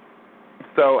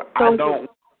 So I don't.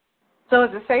 So is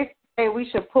it safe to say we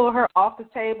should pull her off the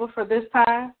table for this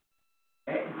time?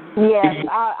 Yes,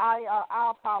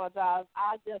 I apologize.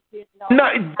 I just didn't know. No,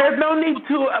 there's no need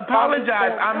to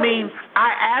apologize. I mean,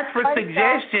 I asked for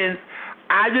suggestions.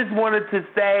 I just wanted to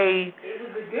say, It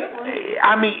was a good one.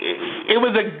 I mean, it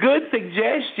was a good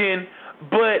suggestion,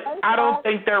 but I don't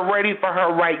think they're ready for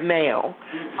her right now.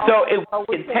 So if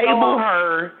we could table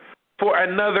her for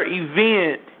another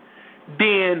event,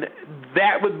 then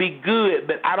that would be good,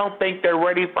 but I don't think they're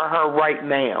ready for her right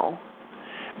now.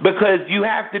 Because you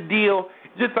have to deal,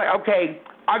 just like, okay,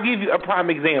 I'll give you a prime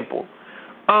example.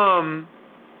 Mom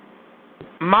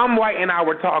White and I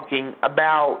were talking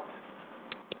about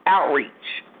outreach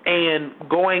and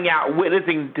going out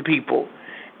witnessing to people.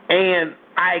 And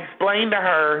I explained to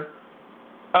her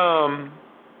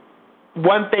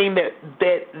one thing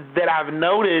that I've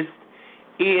noticed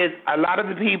is a lot of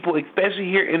the people, especially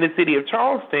here in the city of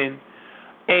Charleston,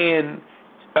 and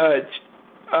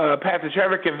Pastor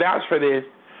Trevor can vouch for this,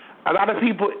 a lot of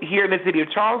people here in the city of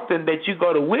Charleston that you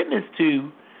go to witness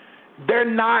to, they're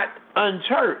not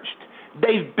unchurched.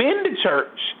 They've been to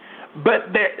church,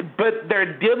 but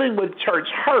they're dealing with church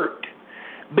hurt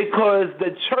because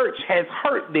the church has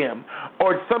hurt them,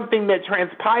 or something that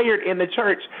transpired in the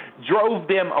church drove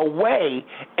them away.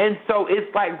 And so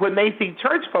it's like when they see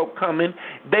church folk coming,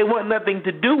 they want nothing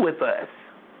to do with us.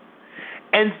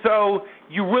 And so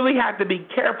you really have to be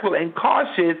careful and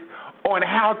cautious on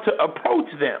how to approach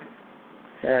them.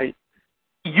 Right.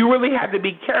 You really have to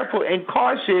be careful and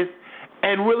cautious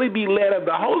and really be led of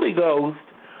the Holy Ghost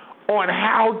on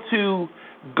how to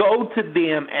go to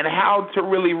them and how to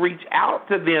really reach out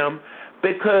to them,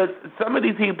 because some of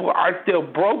these people are still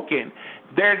broken.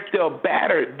 They're still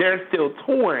battered. They're still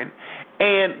torn.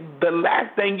 And the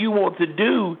last thing you want to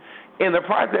do in the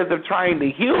process of trying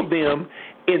to heal them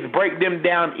is break them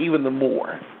down even the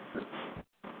more.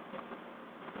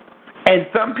 And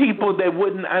some people that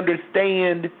wouldn't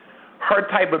understand her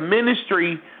type of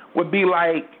ministry would be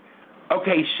like,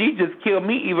 okay, she just killed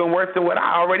me even worse than what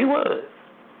I already was.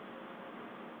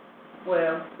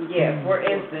 Well, yeah, for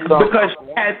instance. Because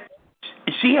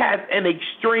she has an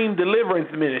extreme deliverance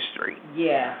ministry.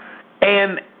 Yeah.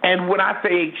 And when I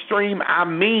say extreme, I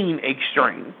mean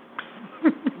extreme.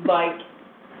 like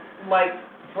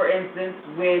for instance,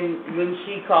 when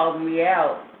she called me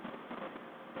out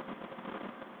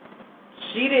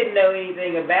she didn't know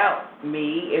anything about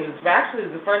me. It was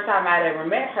the first time I'd ever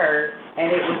met her,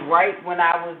 and it was right when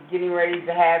I was getting ready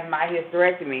to have my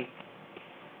hysterectomy.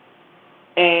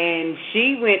 And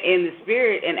she went in the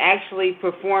spirit and actually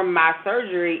performed my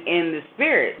surgery in the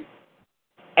spirit.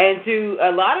 And to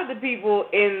a lot of the people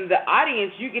in the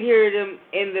audience, you could hear them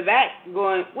in the back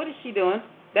going, "What is she doing?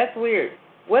 That's weird.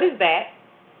 What is that?"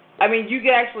 I mean, you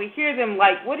could actually hear them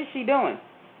like, "What is she doing?"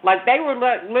 Like they were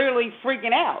literally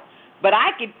freaking out. But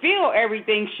I could feel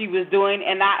everything she was doing,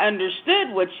 and I understood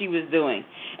what she was doing.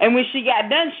 And when she got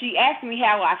done, she asked me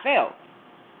how I felt,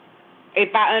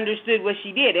 if I understood what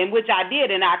she did, and which I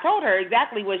did, and I told her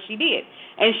exactly what she did.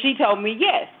 And she told me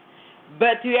yes.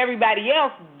 But to everybody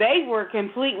else, they were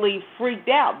completely freaked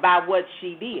out by what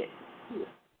she did.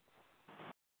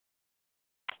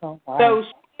 Oh, wow. So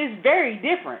she is very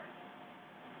different.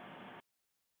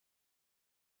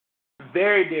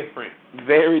 Very different.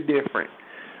 Very different.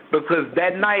 Because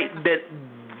that night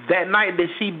that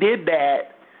she did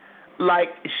that, like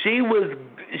she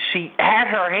had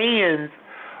her hands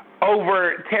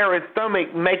over Tara's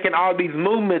stomach, making all these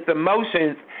movements and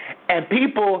motions, and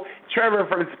people, Trevor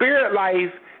from Spirit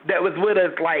Life, that was with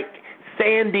us, like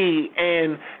Sandy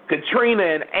and Katrina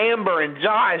and Amber and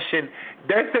Josh, and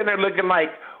they're sitting there looking like,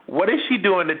 what is she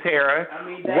doing to Tara?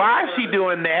 Why is she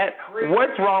doing that?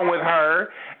 What's wrong with her?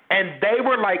 And they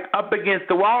were like up against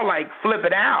the wall, like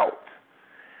flipping out.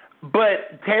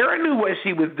 But Tara knew what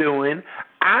she was doing.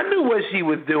 I knew what she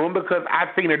was doing because I've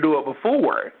seen her do it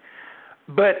before.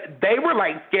 But they were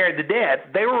like scared to death.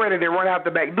 They were ready to run out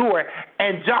the back door.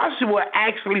 And Joshua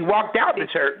actually walked out the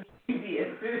church.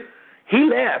 He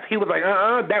left. He was like,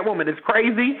 that woman is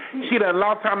crazy. She done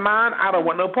lost her mind. I don't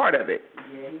want no part of it.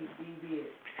 Yeah, he did.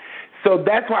 So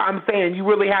that's why I'm saying you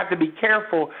really have to be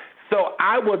careful. So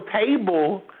I will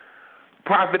table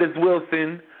Prophetess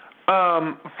Wilson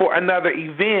for another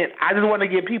event. I just want to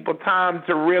give people time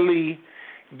to really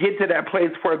get to that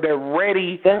place where they're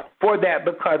ready for that,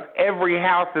 because every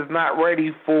house is not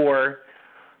ready for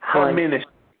her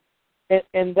ministry.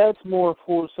 And that's more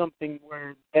for something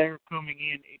where they're coming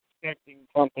in expecting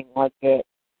something like that.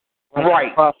 Like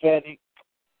right. Prophetic.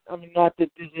 I mean, not that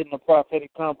this isn't a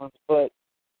prophetic conference, but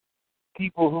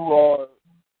people who are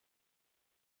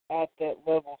at that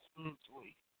level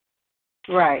spiritually.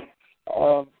 Right.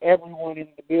 Everyone in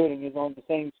the building is on the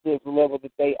same spiritual level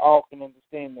that they all can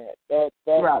understand that.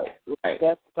 Right.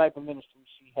 That's the type of ministry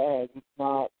she has. It's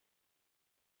not.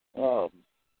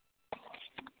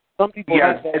 Some people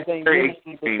have that same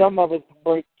ministry, but some of us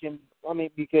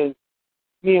because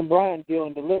me and Brian deal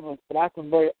in deliverance, but I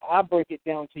break it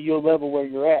down to your level where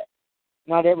you're at.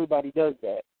 Not everybody does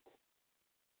that.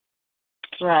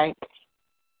 Right.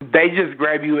 They just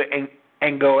grab you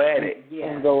and go at it.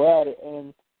 Yeah. And go at it.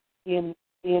 And in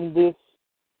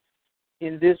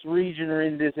this region or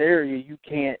in this area, you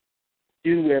can't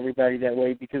do everybody that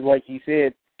way because, like you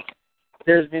said,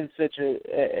 there's been such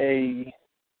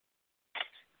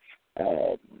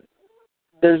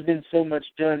there's been so much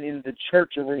done in the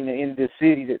church arena in this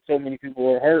city that so many people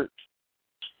are hurt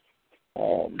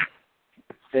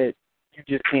that you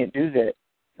just can't do that.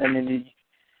 I mean,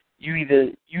 you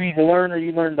either learn or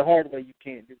you learn the hard way. You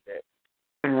can't do that.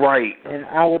 Right. And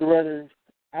I would rather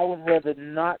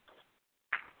not.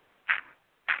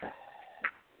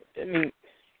 I mean,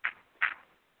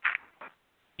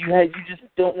 you just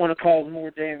don't want to cause more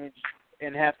damage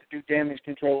and have to do damage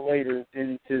control later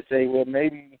than to say, well,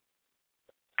 maybe.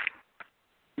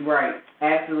 Right.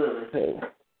 Absolutely. So.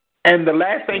 And the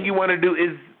last thing you want to do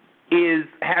is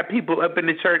have people up in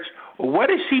the church.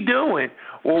 What is she doing?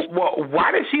 Well,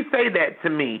 why did she say that to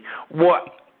me? Well,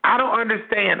 I don't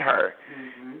understand her.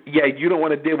 Mm-hmm. Yeah, you don't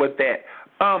want to deal with that.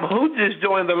 Who just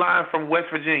joined the line from West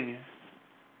Virginia?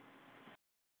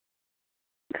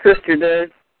 Sister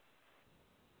Doug.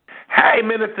 Hey,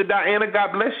 Minister Diana,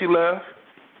 God bless you, love.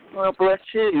 Well, bless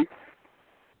you.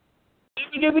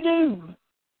 Dooby-dooby-doo.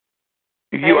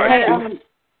 You are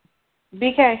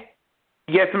BK.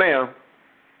 Yes, ma'am.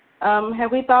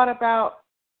 Have we thought about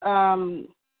the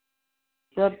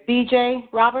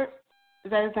BJ Roberts?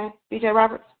 Is that his name? BJ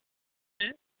Roberts?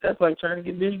 That's like trying to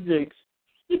get big jigs.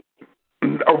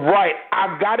 Right.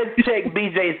 I've got to check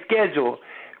BJ's schedule.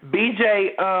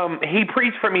 BJ, he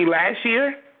preached for me last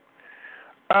year.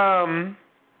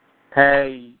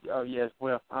 Hey, oh yes,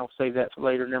 well, I'll save that for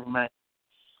later. Never mind.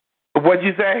 What'd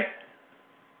you say?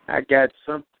 I got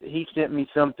some. He sent me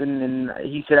something, and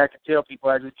he said I could tell people.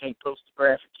 I just can't post the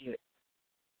graphic yet.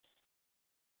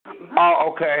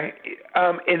 Oh, okay.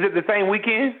 Is it the same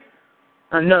weekend?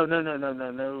 No.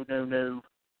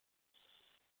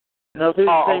 No, if it's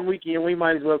the same weekend, we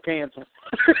might as well cancel.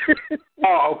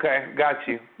 Oh, okay. Got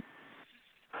you.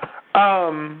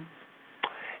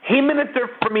 He ministered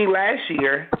for me last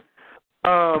year.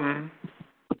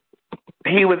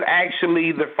 He was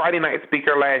actually the Friday night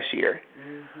speaker last year.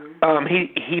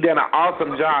 He did an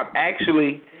awesome job.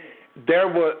 Actually, there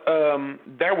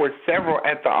were several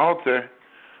at the altar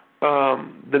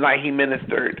the night he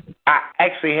ministered. I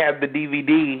actually have the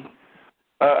DVD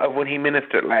of when he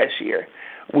ministered last year.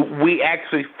 We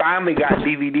actually finally got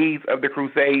DVDs of the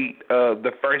Crusade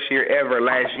the first year ever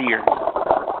last year.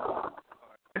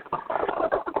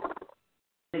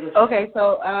 Okay,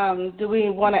 so do we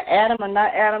want to add them or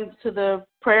not add them to the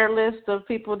prayer list of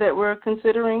people that we're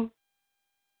considering?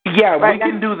 Yeah, we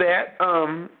can do that.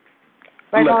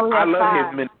 Right look, now we have I love 5.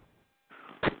 his ministry.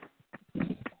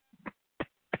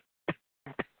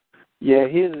 Yeah,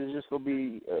 his is just going to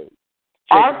be...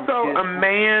 also a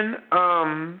man,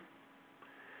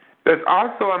 there's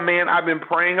also a man I've been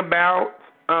praying about.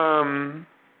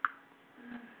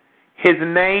 His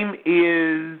name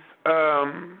is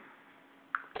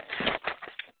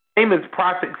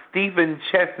Prophet Stephen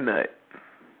Chestnut.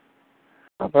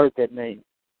 I've heard that name.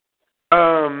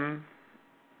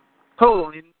 Hold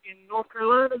on, in North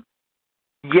Carolina?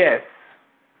 Yes.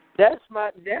 That's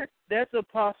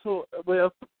Apostle.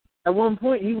 Well, at one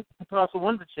point he was Apostle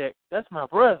Wondercheck. That's my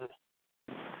brother.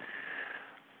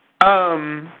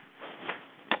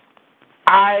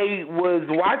 I was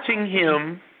watching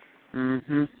him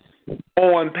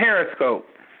on Periscope.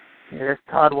 Yeah, that's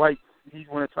Todd White. He's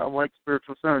one of Todd White's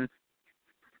spiritual sons.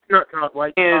 Not Todd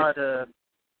White. Todd.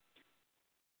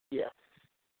 Yeah.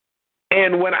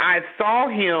 And when I saw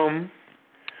him,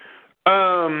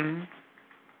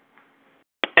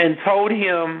 and told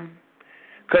him,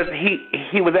 because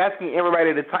he was asking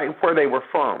everybody to type where they were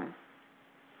from,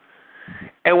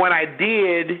 and when I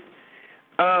did,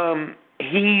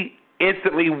 he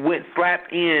instantly went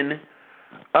slap in,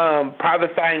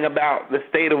 prophesying about the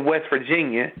state of West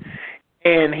Virginia,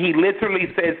 and he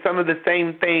literally said some of the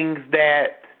same things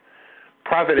that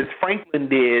Prophetess Franklin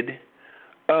did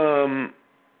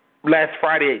last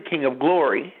Friday at King of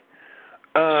Glory.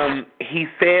 He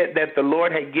said that the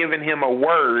Lord had given him a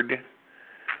word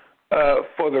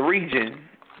for the region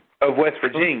of West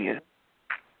Virginia.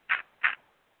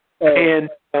 And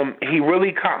he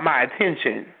really caught my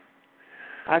attention.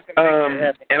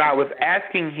 And I was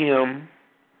asking him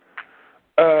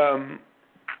on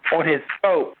his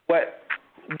scope what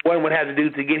one would have to do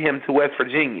to get him to West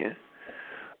Virginia.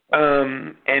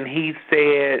 And he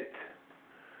said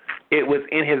it was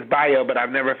in his bio, but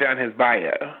I've never found his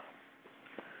bio.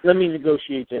 Let me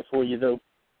negotiate that for you, though.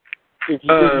 If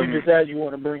you decide you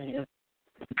want to bring him.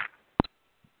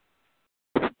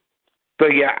 So,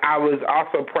 yeah, I was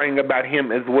also praying about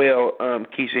him as well,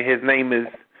 Keisha. His name is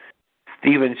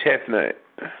Stephen Chestnut.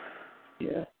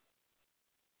 Yeah.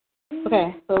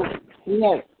 Okay, so we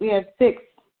have 6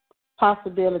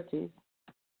 possibilities.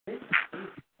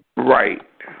 Right.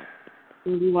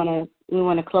 We want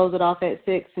to close it off at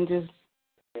 6 and just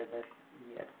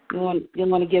you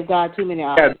want to give God too many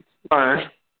options. Yeah, fine.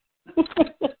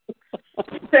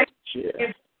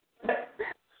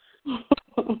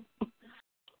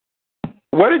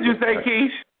 What did you say,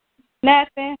 Keish?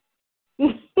 Nothing.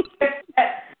 You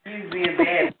being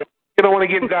bad. You don't want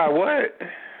to give God what?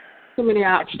 Too many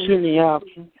options. Too many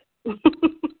options.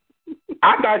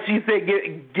 I thought she said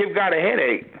give God a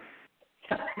headache.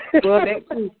 Well, that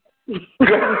too.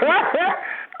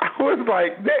 I was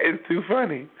like, that is too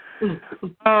funny.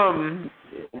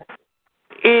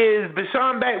 Is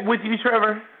Bashan back with you,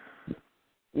 Trevor?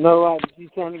 No, he's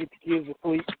trying to get the kids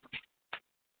asleep.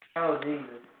 Oh,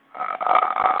 Jesus.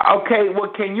 Okay, well,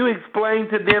 can you explain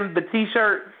to them the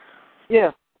T-shirts?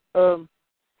 Yeah.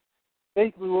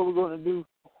 Basically, what we're going to do,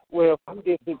 well,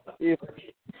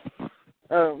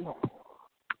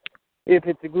 if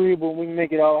it's agreeable, we can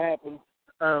make it all happen.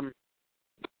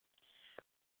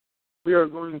 We are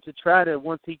going to try to,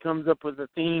 once he comes up with a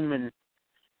theme and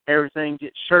everything,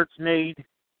 get shirts made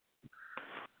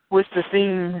with the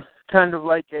theme, kind of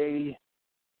like a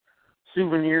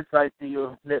souvenir type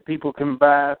deal that people can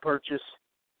buy, purchase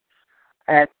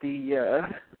at the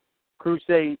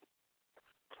Crusade.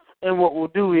 And what we'll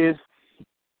do is,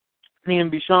 me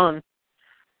and Bishan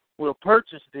will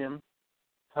purchase them,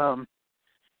 and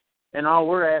all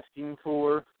we're asking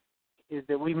for is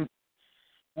that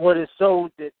what is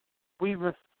sold, that we,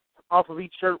 off of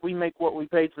each shirt, we make what we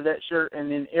paid for that shirt, and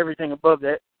then everything above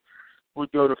that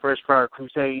would go to Fresh Fire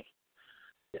Crusade.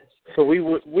 So we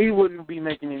wouldn't be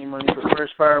making any money, but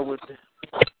Fresh Fire would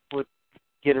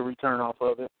get a return off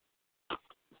of it.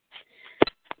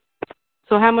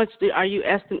 So how much are you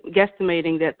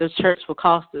guesstimating that the church will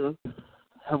cost us?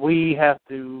 We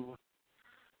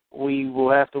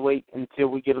will have to wait until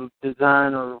we get a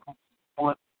design or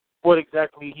what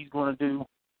exactly he's going to do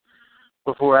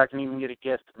before I can even get a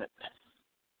guesstimate.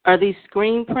 Are these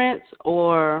screen prints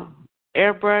or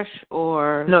airbrush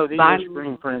or no? These vinyl? are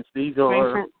screen prints. These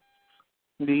are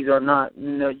not.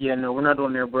 No, we're not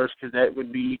doing airbrush because that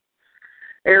would be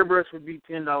airbrush would be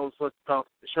 $10 plus the cost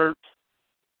of the shirt,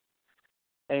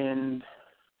 and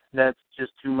that's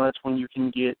just too much when you can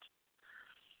get.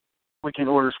 We can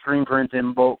order screen prints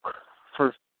in bulk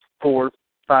for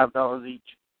 $4-5 each.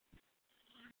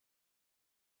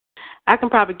 I can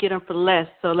probably get them for less,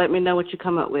 so let me know what you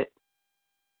come up with.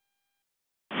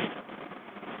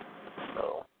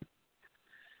 So,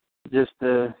 just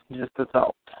a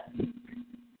thought.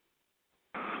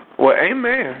 Well,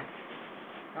 amen.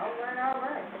 All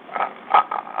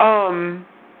right.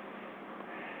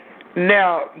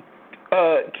 Now,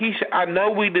 Keisha, I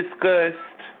know we discussed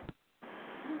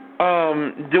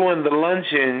doing the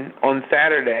luncheon on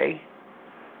Saturday,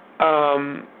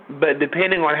 but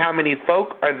depending on how many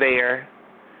folk are there,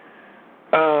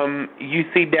 you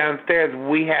see downstairs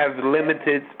we have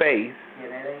limited space. Yeah,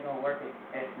 that ain't gonna work.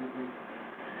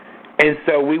 And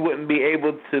so we wouldn't be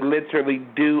able to literally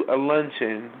do a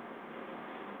luncheon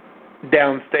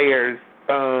downstairs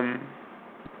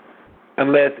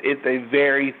unless it's a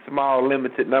very small,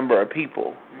 limited number of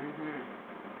people.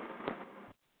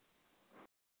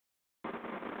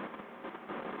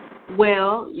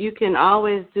 Well, you can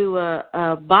always do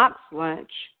a box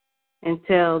lunch and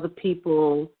tell the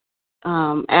people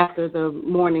after the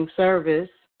morning service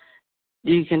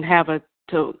you can have a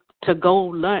to-go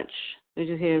lunch. You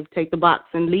just here, take the box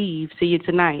and leave. See you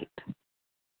tonight.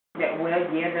 Yeah, well,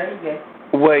 yeah, there you go.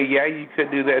 Well, yeah, you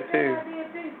could do that too.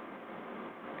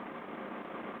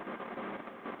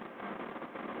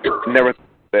 Never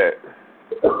thought that.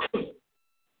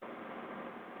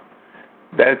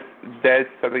 That's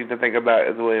something to think about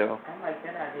as well. I like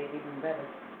that idea even better.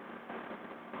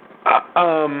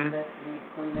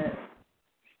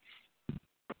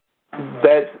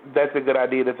 That's a good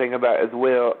idea to think about as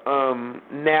well.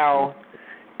 Now,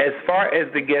 as far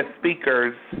as the guest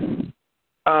speakers,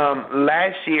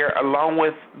 last year, along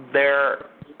with their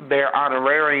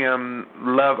honorarium,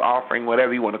 love offering,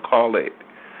 whatever you want to call it,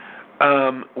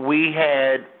 we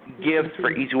had gifts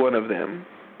for each one of them.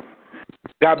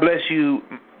 God bless you,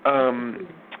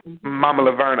 Mama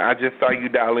Laverne. I just saw you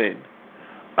dial in.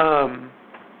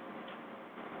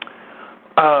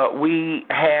 We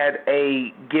had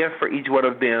a gift for each one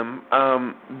of them.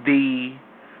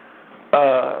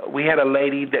 We had a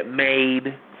lady that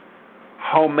made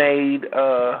homemade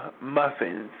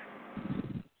muffins.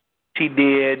 She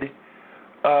did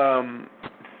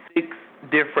 6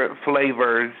 different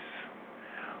flavors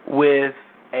with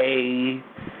a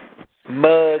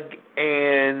mug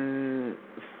and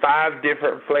 5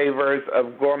 different flavors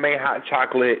of gourmet hot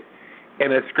chocolate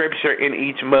and a scripture in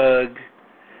each mug.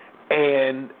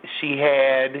 And she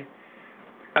had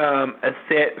a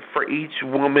set for each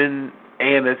woman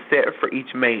and a set for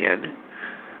each man.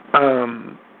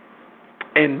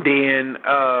 And then,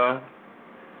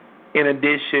 in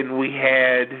addition, we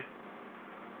had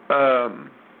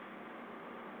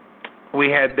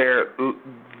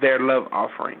their love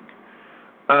offering.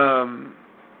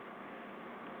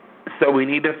 So we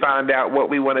need to find out what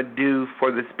we want to do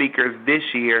for the speakers this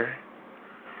year,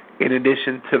 in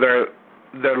addition to their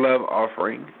love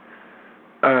offering.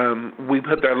 We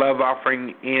put their love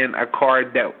offering in a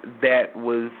card that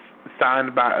was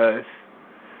signed by us,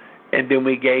 and then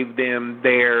we gave them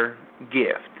their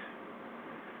gift.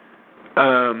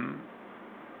 The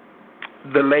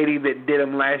lady that did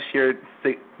them last year,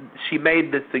 she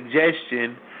made the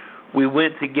suggestion. We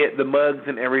went to get the mugs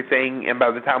and everything, and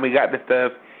by the time we got the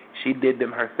stuff, she did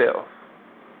them herself.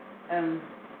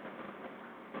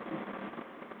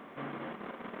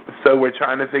 So we're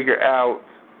trying to figure out.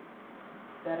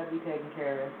 That'll be taken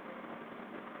care of.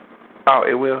 Oh,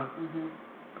 it will? Mm-hmm.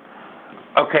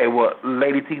 Okay, well,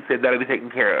 Lady T said that'll be taken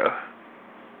care of.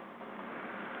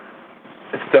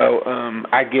 So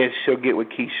I guess she'll get with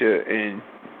Keisha and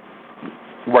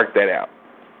work that out.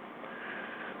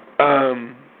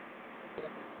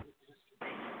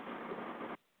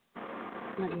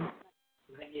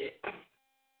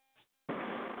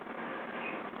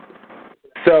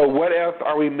 So what else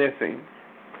are we missing?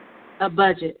 A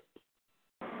budget.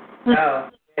 Oh,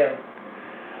 yeah.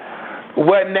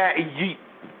 Well, now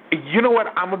you know what?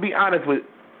 I'm gonna be honest with.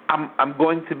 I'm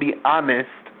going to be honest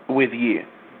with you.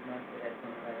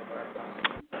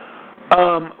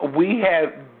 We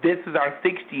have. This is our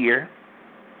 6th year.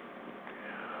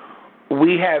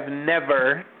 We have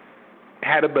never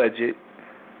had a budget.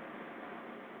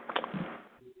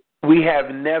 We have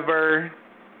never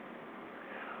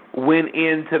went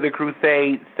into the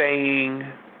crusade saying,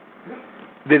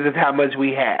 this is how much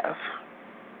we have.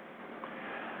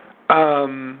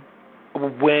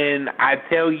 When I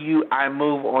tell you I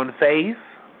move on faith,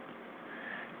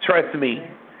 trust me,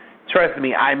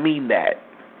 I mean that.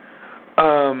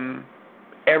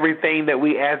 Everything that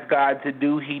we ask God to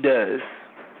do, He does.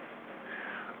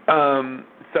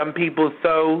 Some people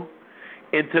sow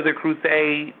into the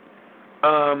crusade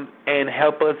and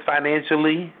help us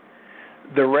financially.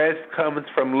 The rest comes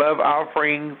from love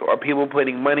offerings or people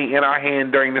putting money in our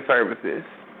hand during the services.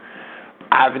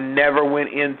 I've never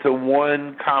went into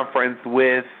one conference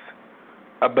with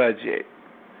a budget.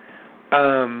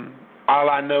 All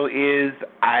I know is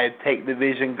I take the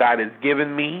vision God has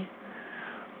given me,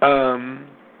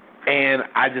 and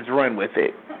I just run with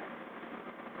it.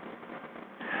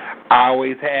 I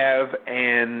always have,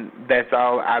 and that's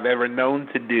all I've ever known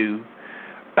to do.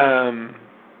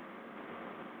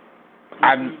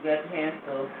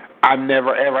 I've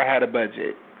never ever had a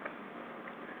budget.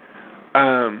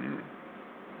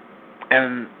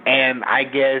 And I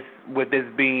guess with this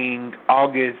being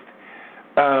August,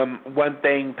 one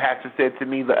thing Pastor said to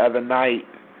me the other night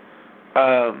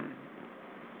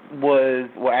was,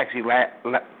 well, actually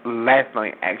last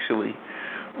night actually,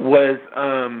 was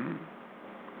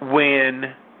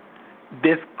when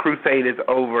this crusade is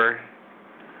over,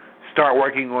 start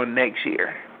working on next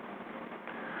year.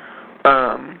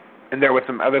 And there were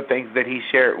some other things that he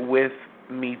shared with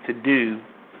me to do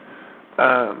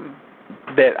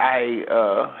that I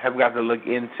have got to look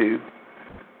into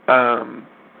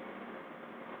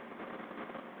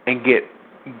and get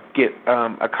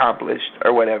accomplished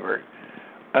or whatever.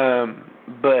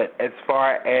 But as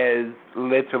far as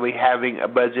literally having a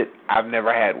budget, I've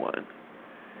never had one.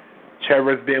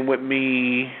 Trevor's been with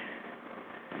me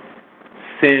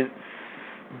since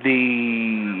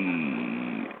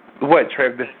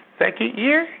Trev, the second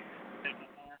year?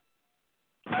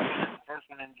 First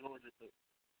one in Georgia.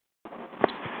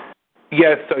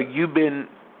 Yeah, so you've been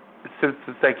since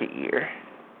the second year.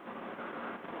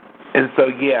 And so,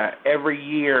 yeah, every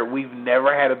year we've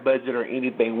never had a budget or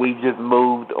anything. We just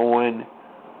moved on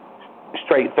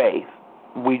straight faith.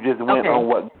 We just went on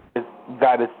what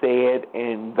God has said,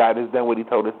 and God has done what He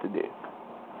told us to do.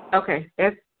 Okay,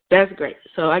 that's great.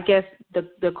 So I guess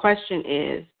the question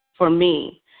is, for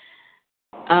me,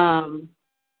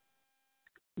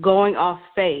 going off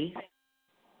faith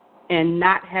and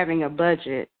not having a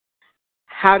budget,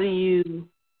 how do you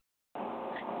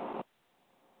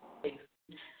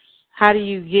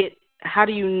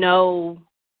know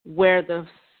where the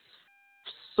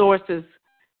source is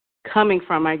coming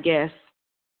from, I guess?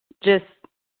 Just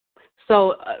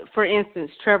so, for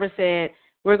instance, Trevor said,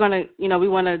 we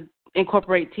want to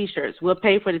incorporate T-shirts. We'll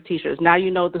pay for the T-shirts. Now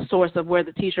you know the source of where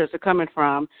the T-shirts are coming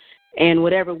from. And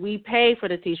whatever we pay for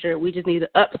the T-shirt, we just need to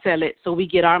upsell it so we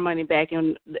get our money back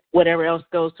and whatever else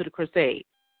goes to the crusade.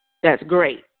 That's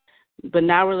great. But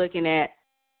now we're looking at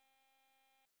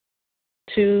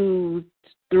 2,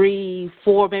 3,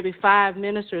 4, maybe 5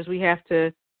 ministers we have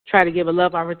to try to give a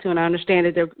love offering to. And I understand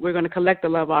that we're going to collect a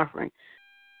love offering.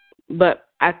 But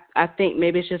I think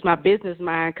maybe it's just my business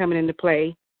mind coming into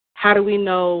play. How do we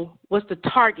know what's the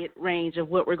target range of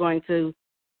what we're going to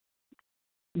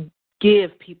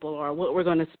give people or what we're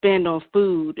going to spend on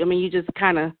food? I mean, you just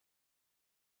kind of,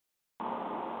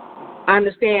 I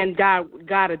understand God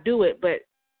to do it, but.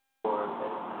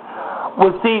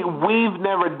 Well, see, we've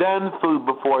never done food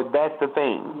before. That's the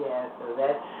thing. Yeah, so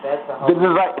that's a whole.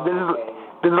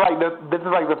 This is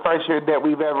like the first year that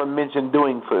we've ever mentioned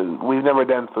doing food. We've never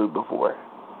done food before.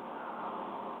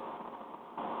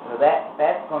 So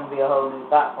that's going to be a whole new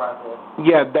thought process.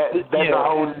 Yeah, that's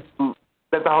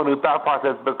a whole new thought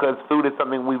process because food is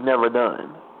something we've never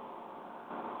done.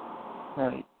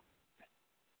 Right.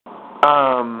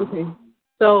 Okay.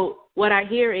 So what I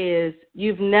hear is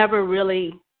you've never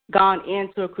really gone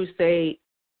into a crusade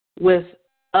with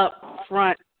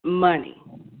upfront money.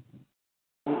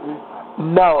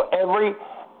 No,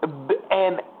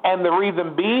 and the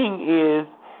reason being is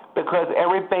because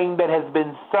everything that has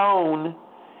been sown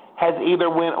has either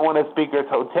went on a speaker's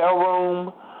hotel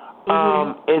room,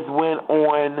 it's went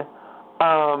on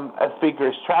a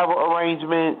speaker's travel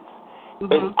arrangements.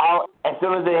 It's all, as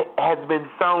soon as it has been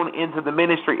sown into the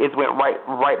ministry, it's went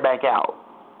right back out.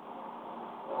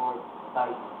 Or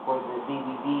like for the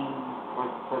DVDs,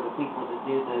 for the people to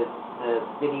do the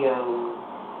videos.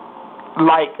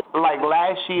 Like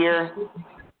last year,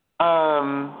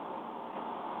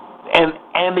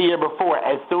 and the year before,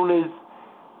 as soon as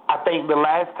I think the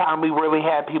last time we really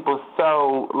had people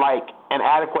sow like an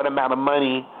adequate amount of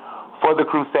money for the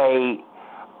crusade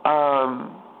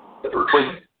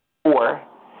was before,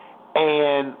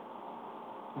 and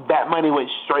that money went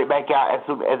straight back out as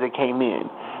soon as it came in,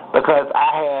 because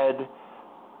I had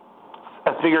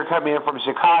a speaker come in from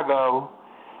Chicago.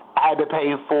 I had to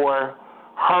pay for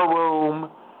her room,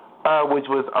 which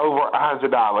was over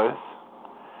 $100,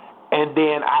 and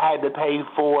then I had to pay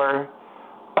for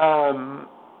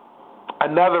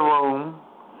another room.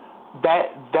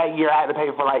 That year I had to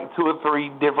pay for like 2 or 3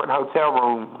 different hotel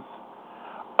rooms.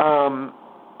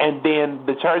 And then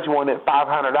the church wanted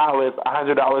 $500,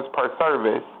 $100 per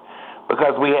service,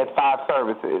 because we had 5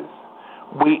 services.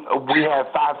 We have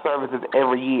 5 services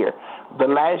every year. The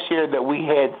last year that we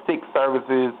had 6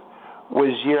 services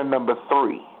was year number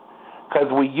 3,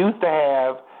 because we used to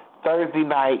have Thursday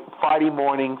night, Friday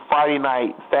morning, Friday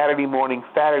night, Saturday morning,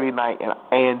 Saturday night,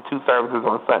 and 2 services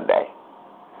on Sunday.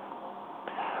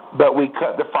 But we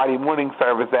cut the Friday morning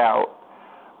service out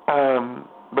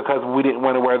because we didn't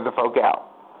want to wear the folk out.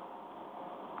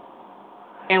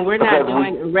 And we're not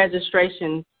doing a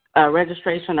registration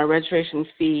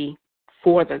fee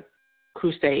for the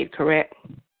crusade, correct?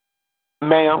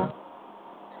 Ma'am?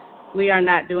 We are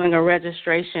not doing a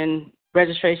registration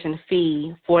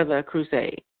fee for the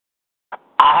crusade.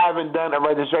 I haven't done a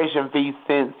registration fee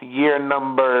since year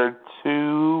number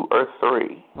 2 or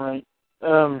 3. Right.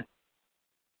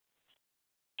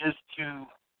 Just to,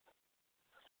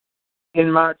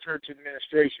 in my church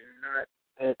administration, not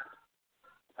at,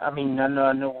 I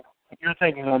know you're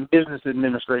thinking on business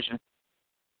administration.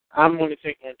 I'm going to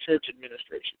take on church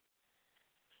administration.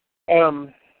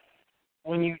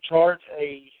 When you charge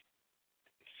a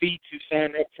fee to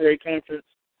sign up for a conference,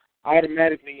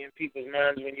 automatically in people's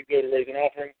minds when you go to raise an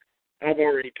offering, I've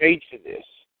already paid for this.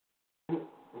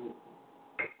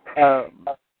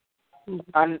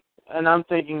 I'm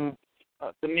thinking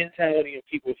the mentality of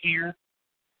people here,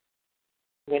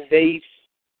 when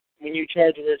you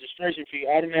charge a registration fee,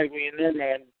 automatically in their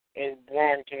mind, and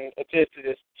Brian can attest to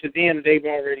this, to them they've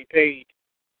already paid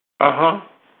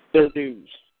their dues.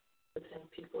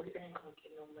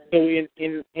 So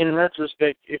in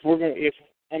retrospect, we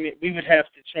would have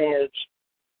to charge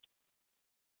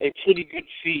a pretty good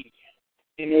fee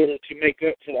in order to make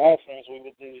up for the offerings we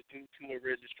would lose due to a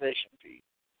registration fee.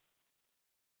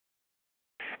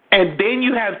 And then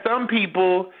you have some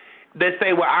people that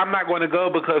say, well, I'm not going to go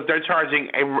because they're charging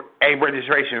a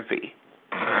registration fee.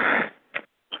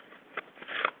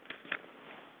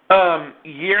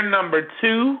 Year number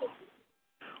 2,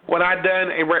 when I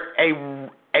done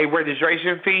a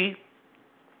registration fee,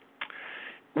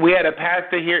 we had a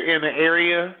pastor here in the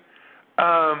area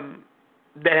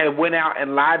that had went out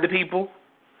and lied to people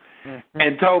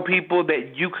and told people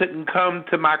that you couldn't come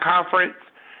to my conference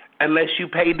unless you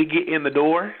paid to get in the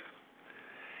door.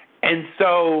 And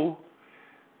so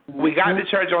we got to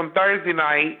church on Thursday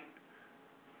night,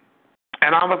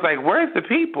 and I was like, where's the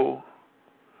people?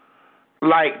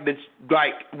 Like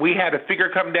we had a figure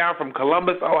come down from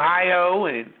Columbus, Ohio,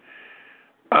 and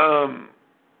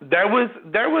there was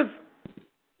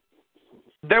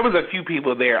a few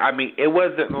people there. I mean, it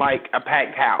wasn't like a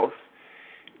packed house.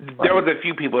 There was a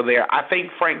few people there. I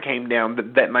think Frank came down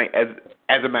that night,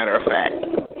 as a matter of fact.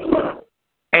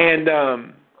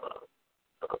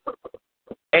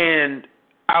 And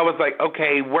I was like,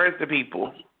 okay, where's the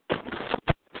people?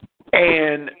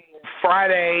 And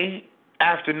Friday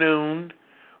afternoon,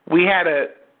 we had a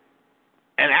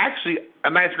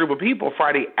nice group of people.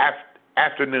 Friday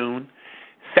afternoon,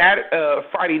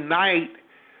 Friday night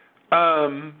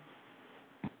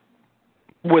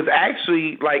was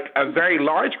actually like a very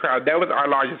large crowd. That was our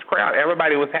largest crowd.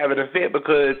 Everybody was having a fit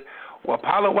because, well,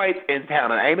 Paula White's in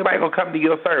town, and ain't nobody gonna come to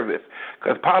your service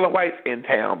because Paula White's in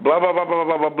town. Blah blah blah blah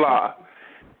blah blah blah.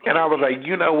 And I was like,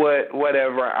 you know what?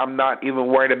 Whatever. I'm not even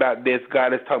worried about this.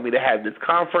 God has told me to have this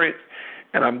conference,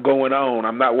 and I'm going on.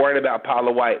 I'm not worried about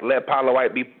Paula White. Let Paula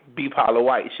White be Paula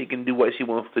White. She can do what she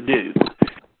wants to do.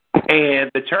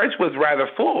 And the church was rather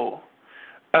full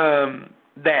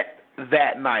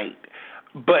that night.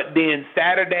 But then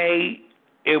Saturday,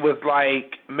 it was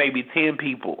like maybe 10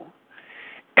 people.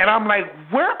 And I'm like,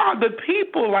 where are the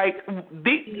people? Like,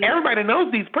 everybody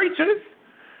knows these preachers.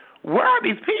 Where are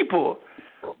these people?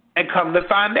 And come to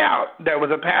find out, there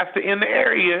was a pastor in the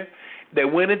area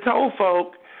that went and told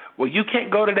folk, well, you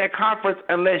can't go to that conference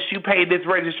unless you pay this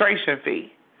registration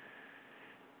fee.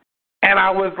 And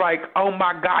I was like, oh,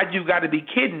 my God, you got to be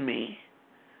kidding me.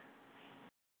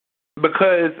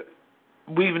 Because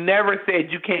we've never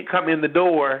said you can't come in the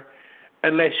door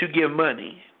unless you give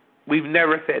money. We've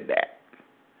never said that.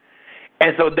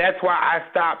 And so that's why I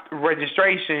stopped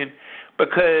registration,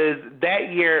 because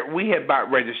that year we had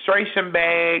bought registration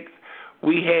bags,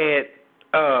 we had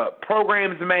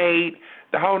programs made,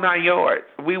 the whole 9 yards.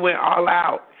 We went all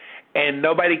out, and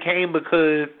nobody came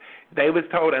because they was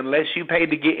told unless you paid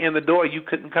to get in the door, you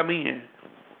couldn't come in.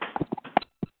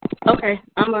 Okay,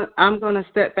 I'm gonna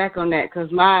step back on that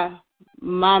because my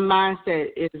mindset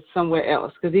is somewhere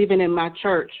else. Because even in my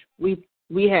church, we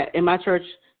had in my church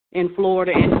in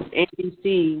Florida and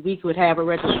DC, we could have a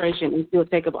registration and still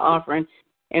take up an offering,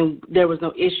 and there was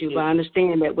no issue. But I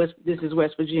understand that this is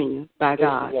West Virginia, by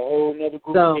God. So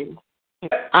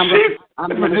I'm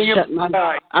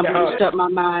gonna shut my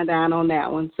mind down on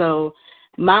that one. So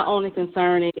my only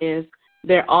concern is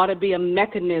there ought to be a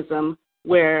mechanism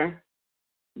where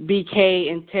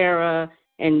BK and Tara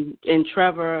and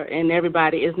Trevor and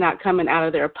everybody is not coming out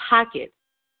of their pocket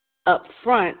up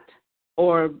front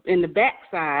or in the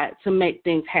backside to make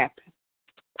things happen.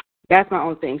 That's my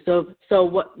own thing. So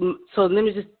let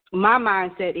me just, my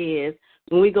mindset is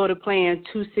when we go to plan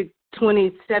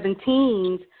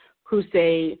 2017's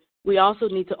Crusade, we also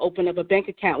need to open up a bank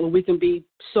account where we can be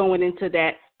sewing into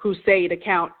that Crusade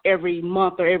account every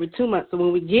month or every 2 months. So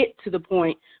when we get to the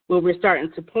point where we're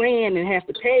starting to plan and have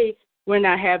to pay, we're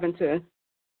not having to.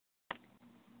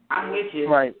 I'm with you.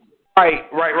 Right.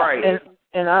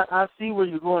 And I see where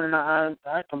you're going, and I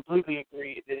completely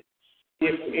agree that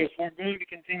if we're going to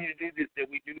continue to do this, that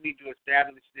we do need to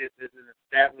establish this as an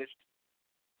established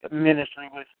ministry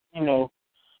with,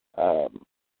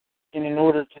 and in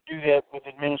order to do that with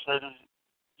administrators,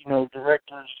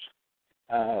 directors,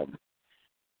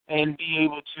 and be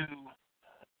able to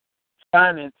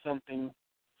finance something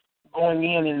going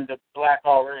in the black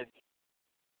already.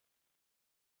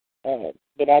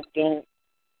 But I don't.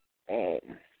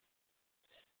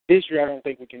 This year, I don't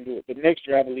think we can do it. But next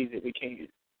year, I believe that we can.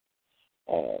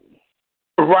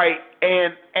 Right,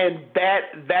 and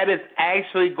that is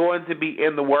actually going to be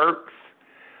in the works.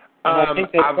 I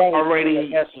think that's I've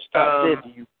already has to stop there to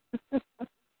you.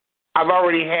 I've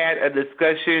already had a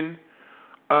discussion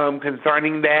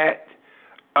concerning that,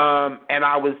 and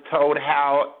I was told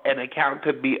how an account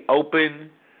could be opened,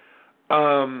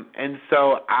 and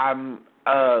so I'm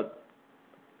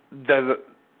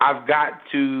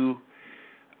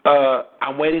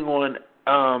waiting on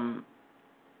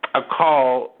a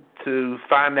call to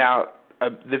find out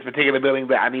this particular building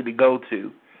that I need to go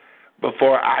to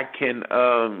before I can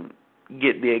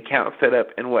get the account set up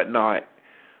and whatnot,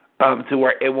 to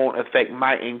where it won't affect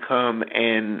my income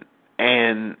and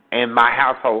my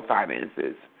household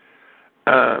finances.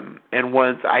 And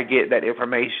once I get that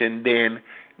information, then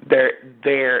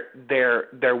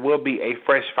there will be a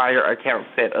Fresh Fire account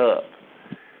set up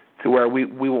to where we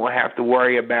won't have to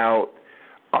worry about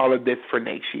all of this for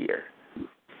next year.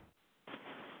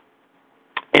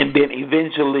 And then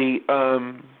eventually,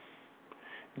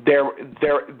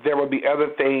 there will be other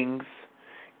things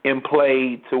in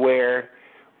play to where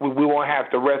we won't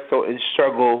have to wrestle and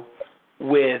struggle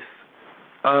with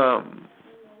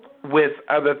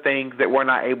other things that we're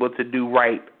not able to do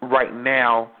right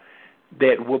now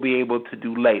that we'll be able to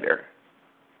do later.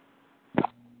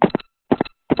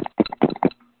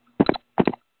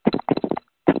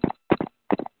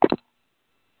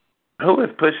 Who is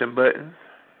pushing buttons?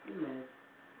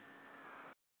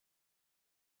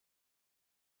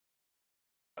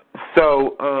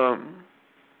 So,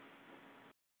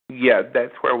 yeah,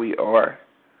 that's where we are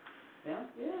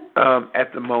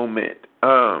at the moment.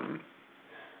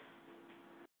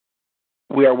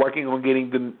 We are working on getting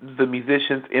the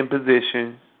musicians in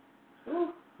position.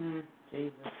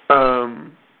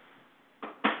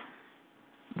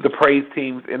 The praise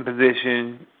teams in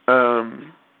position.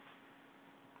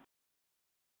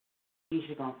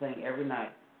 Keisha gonna sing every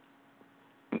night.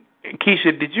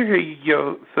 Keisha, did you hear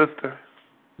your sister?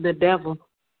 The devil.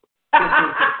 See,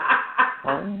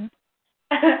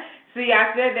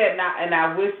 I said that and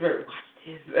I whispered, "Watch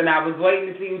this," and I was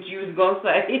waiting to see what you was gonna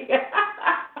say.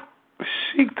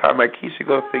 She talking about Keisha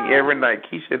gonna sing every night.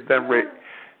 Keisha has done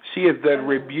she has done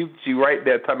rebuked you right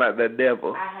there talking about the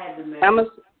devil. I had to make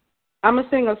I'm gonna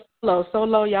sing a so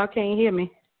low y'all can't hear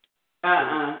me.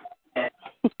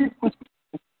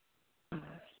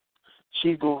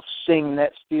 She will sing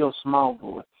that still small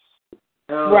voice.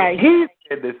 Right. He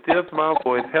said the still small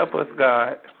voice. Help us,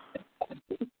 God.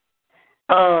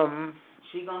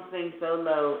 She gonna sing so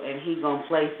low and he gonna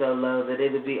play so low that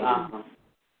it'll be awesome.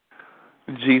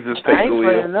 Jesus, I take ain't the wheel.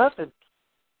 playing nothing.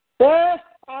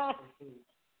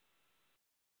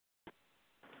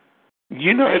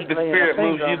 You know, if the Spirit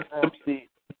moves you,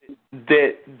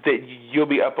 that you'll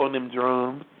be up on them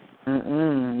drums.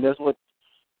 That's what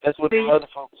That's what the other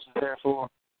folks are there for.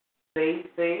 See.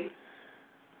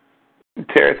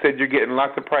 Tara said you're getting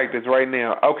lots of practice right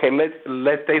now. Okay,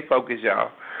 let's stay focused,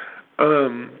 y'all.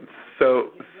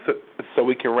 So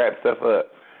we can wrap stuff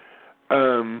up.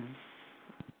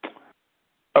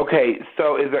 Okay,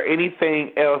 so is there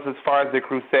anything else as far as the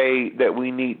crusade that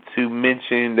we need to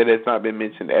mention that has not been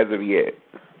mentioned as of yet?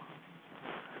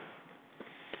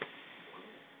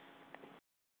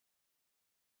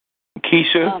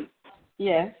 Keisha?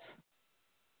 Yes.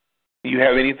 Do you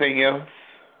have anything else?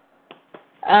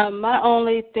 My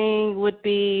only thing would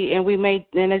be, and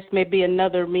this may be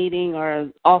another meeting or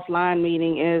offline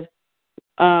meeting, is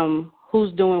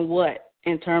who's doing what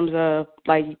in terms of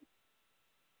like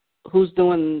who's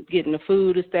getting the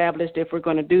food established if we're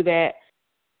going to do that.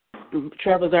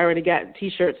 Trevor's already got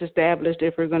T-shirts established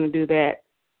if we're going to do that.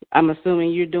 I'm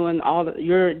assuming you're doing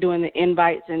the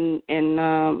invites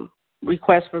and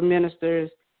requests for ministers,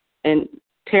 and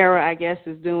Tara, I guess,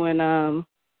 is doing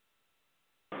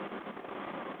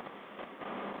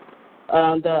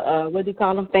what do you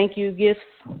call them? Thank you gifts.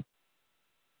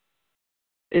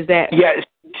 Is that? Yeah,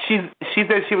 she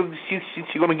said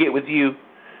she's going to get with you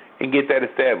and get that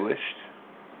established.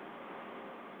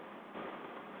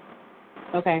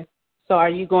 Okay. So are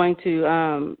you going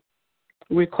to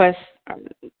request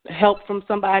help from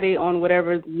somebody on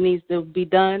whatever needs to be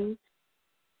done?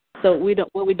 So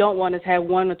what we don't want is have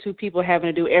one or two people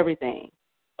having to do everything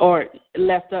or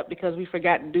left up because we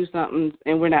forgot to do something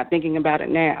and we're not thinking about it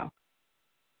now.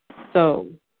 So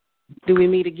do we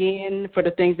meet again for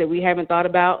the things that we haven't thought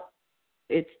about?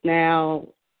 It's now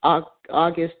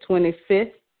August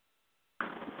 25th.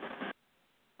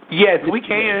 Yes, we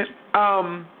can.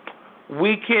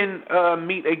 We can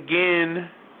meet again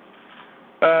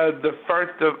the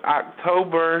 1st of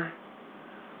October.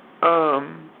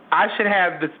 I should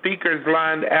have the speakers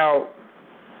lined out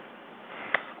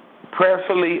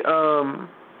prayerfully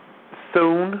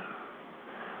soon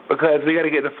because we got to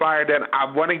get the flyer done.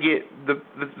 I want to get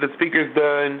the speakers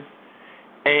done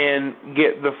and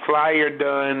get the flyer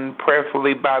done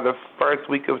prayerfully by the first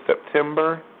week of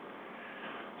September.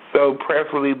 So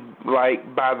prayerfully,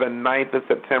 like by the 9th of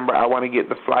September, I want to get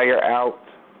the flyer out.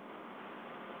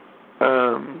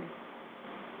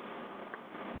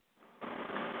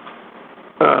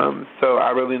 So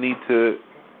I really need to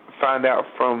find out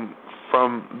from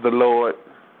the Lord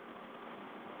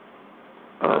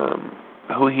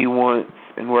who He wants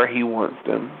and where He wants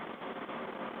them,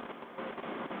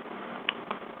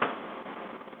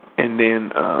 and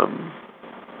then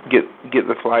get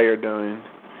the flyer done.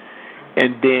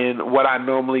 And then what I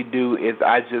normally do is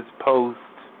I just post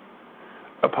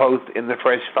a post in the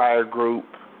Fresh Fire group,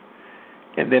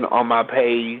 and then on my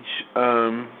page,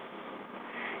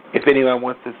 if anyone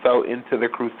wants to sow into the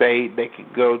crusade, they can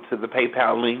go to the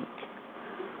PayPal link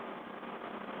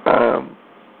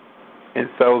and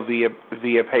sow via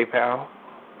PayPal.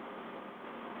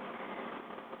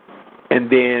 And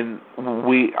then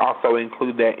we also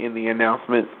include that in the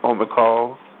announcements on the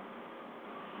calls.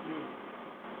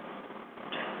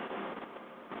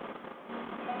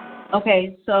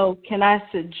 Okay, so can I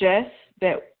suggest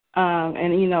that,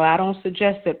 and I don't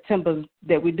suggest September,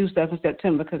 that we do stuff in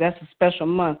September because that's a special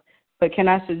month, but can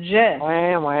I suggest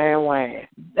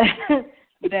that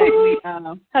we,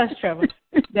 hush Trevor,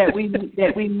 that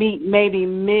we meet maybe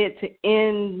mid to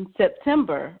end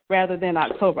September rather than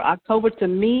October. October to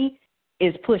me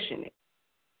is pushing it.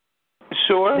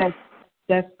 Sure.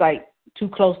 That's like too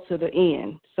close to the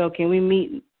end. So can we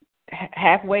meet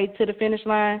halfway to the finish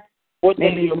line? What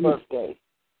day is your birthday?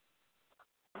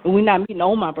 We're not meeting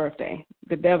on my birthday.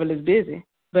 The devil is busy.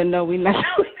 But no, we're not.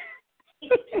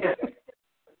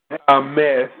 A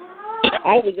mess.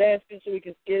 I was asking so we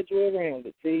can schedule around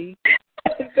it, see?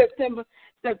 September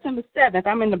 7th.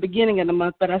 I'm in the beginning of the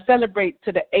month, but I celebrate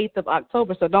to the 8th of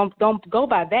October, so don't go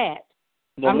by that.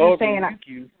 I'm just saying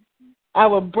I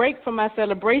will break from my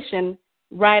celebration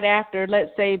right after,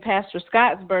 let's say, Pastor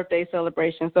Scott's birthday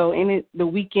celebration. So the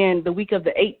week of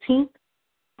the 18th.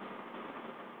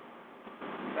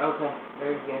 Okay,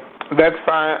 very good. That's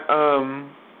fine.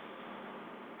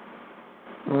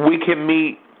 We can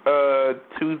meet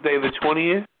Tuesday the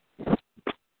 20th.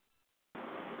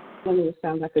 20th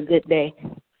sounds like a good day.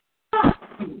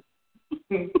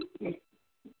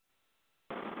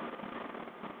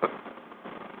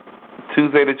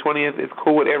 Tuesday the 20th is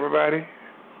cool with everybody?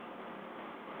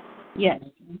 Yes.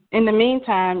 In the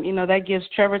meantime, that gives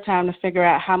Trevor time to figure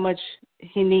out how much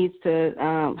he needs to,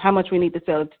 how much we need to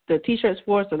sell the T-shirts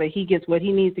for, so that he gets what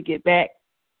he needs to get back.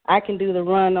 I can do the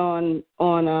run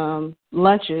on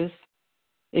lunches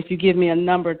if you give me a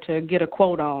number to get a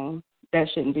quote on, that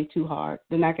shouldn't be too hard.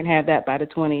 Then I can have that by the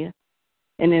 20th.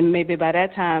 And then maybe by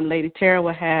that time, Lady Tara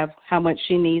will have how much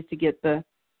she needs to get the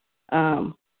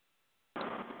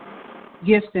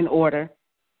gifts in order.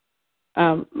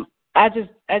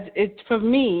 It's for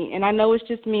me, and I know it's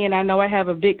just me, and I know I have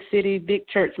a big city, big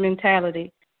church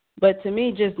mentality, but to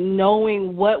me, just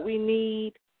knowing what we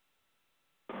need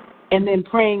and then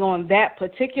praying on that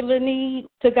particular need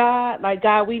to God, like,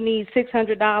 God, we need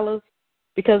 $600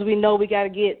 because we know we got to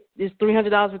get this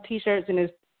 $300 for T-shirts and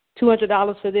there's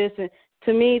 $200 for this, and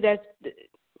to me,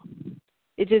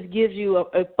 it just gives you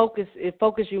a focus. It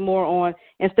focuses you more on,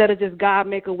 instead of just God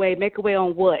make a way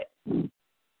on what?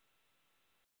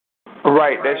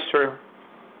 Right, that's true.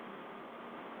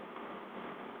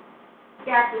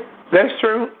 Gotcha. That's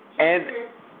true.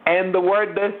 And the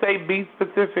word does say be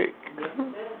specific.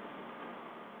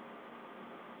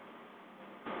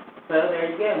 So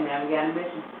there you go. Now we got a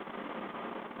mission.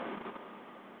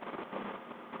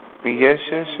 Yes,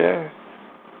 yes, yes.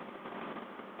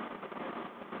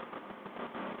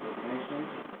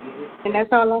 And that's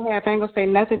all I have. I ain't going to say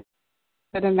nothing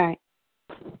for tonight.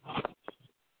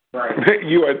 Right.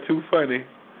 You are too funny.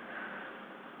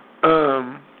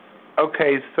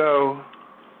 Okay, so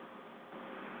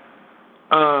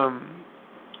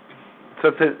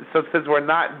since we're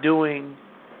not doing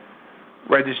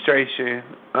registration,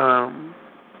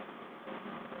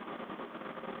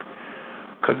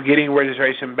 because getting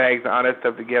registration bags and all that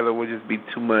stuff together would just be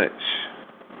too much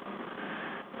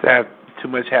to have too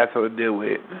much hassle to deal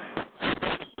with.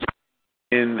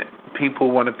 And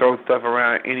people want to throw stuff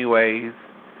around anyways.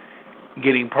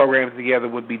 Getting programs together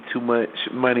would be too much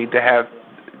money to have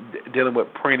dealing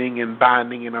with printing and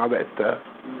binding and all that stuff.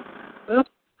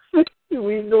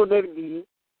 We ain't doing that again.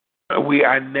 We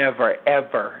are never,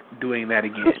 ever doing that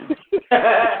again.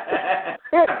 That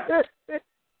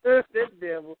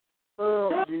devil.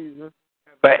 Oh, Jesus.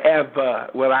 But ever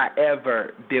will I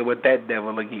ever deal with that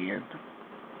devil again.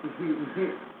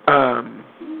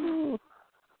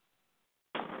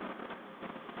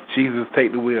 Jesus,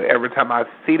 take the wheel. Every time I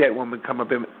see that woman come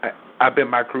up in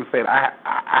my crusade, I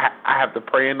have to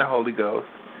pray in the Holy Ghost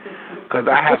because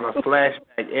I have a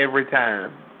flashback every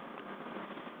time.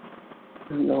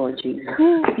 Lord Jesus.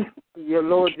 Yeah,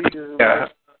 Lord Jesus. Yeah.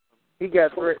 He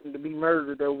got threatened to be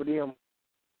murdered over them.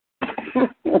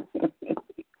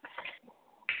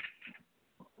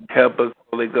 Help us,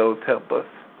 Holy Ghost, help us.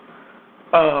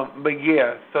 But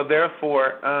yeah, so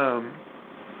therefore,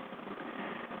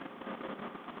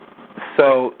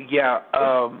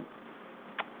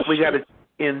 we got to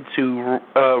into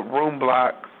room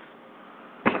blocks.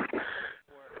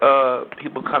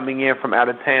 People coming in from out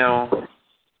of town,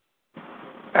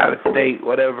 out of state,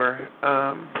 whatever.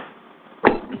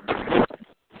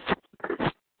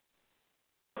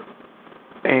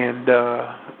 And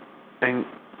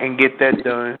get that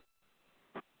done.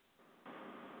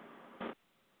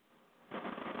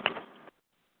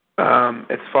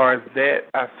 As far as that,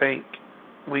 I think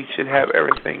we should have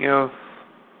everything else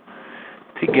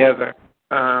together.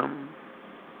 So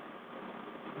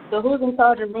who's in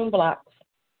charge of room blocks?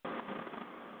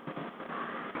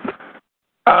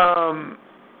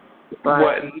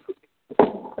 What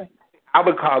I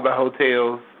would call the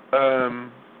hotels.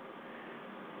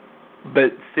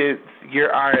 But since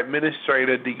you're our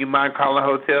administrator, do you mind calling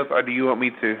hotels, or do you want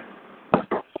me to?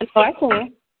 I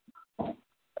can.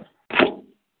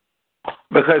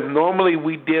 Because normally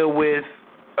we deal with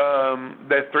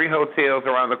there's 3 hotels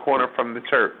around the corner from the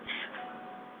church.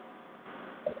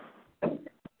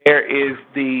 There is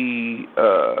the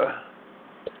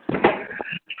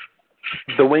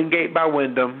Wingate by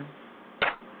Wyndham,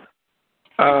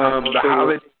 the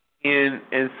Holiday Inn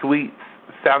and Suites,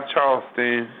 South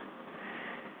Charleston,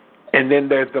 and then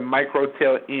there's the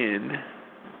Microtel Inn.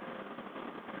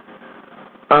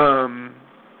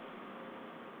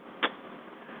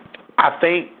 I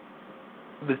think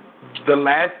the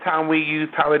last time we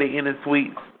used Holiday Inn and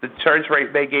Suites, the church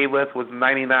rate they gave us was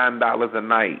 $99 a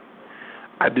night,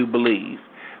 I do believe.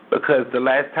 Because the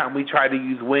last time we tried to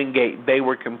use Wingate, they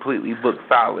were completely booked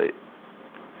solid.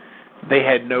 They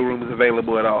had no rooms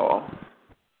available at all.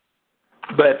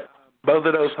 But both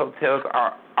of those hotels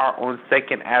are on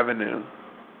 2nd Avenue.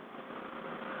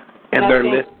 And they're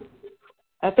listed.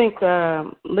 I think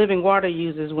Living Water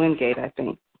uses Wingate, I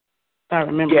think, if I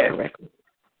remember correctly.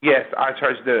 Yes, our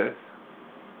church does.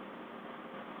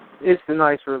 It's the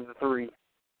nicer of the 3.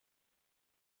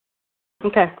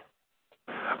 Okay.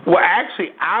 Well,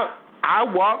 actually, I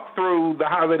walked through the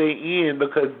Holiday Inn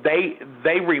because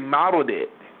they remodeled it.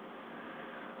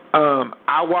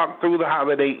 I walked through the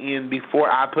Holiday Inn before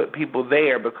I put people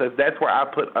there because that's where I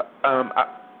put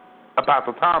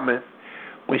Apostle Thomas,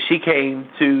 when she came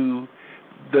to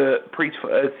the preach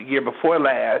for us the year before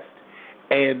last,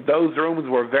 and those rooms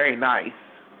were very nice.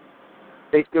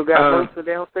 They still got most of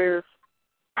downstairs?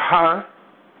 Huh?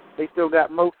 They still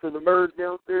got most of the birds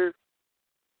downstairs?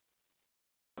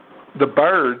 The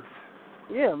birds?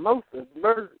 Yeah, most of the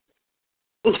birds.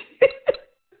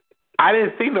 I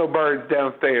didn't see no birds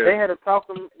downstairs. They had a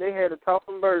talking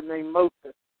bird named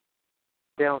Moses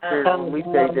downstairs when we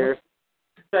stayed there.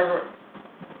 Trevor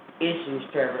issues.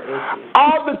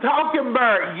 Oh, the talking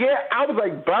bird. Yeah, I was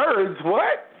like, birds?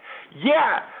 What?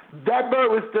 Yeah, that bird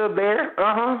was still there.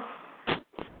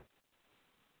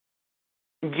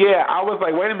 Yeah, I was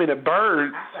like, wait a minute,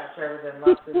 birds? I thought Trevor done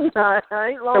lost it. I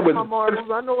ain't lost my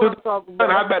marbles. I know what I'm talking about.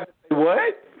 I was about to say,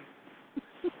 what?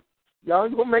 Y'all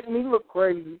gonna make me look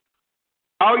crazy.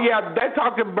 Oh, yeah, that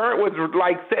talking bird was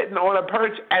like sitting on a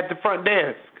perch at the front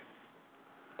desk.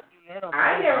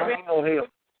 I ain't never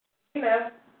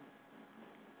been.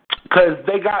 Because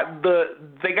they got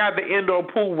the indoor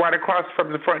pool right across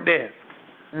from the front desk.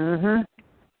 I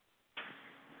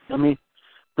mean,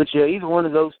 but yeah, either one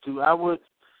of those two, I wouldn't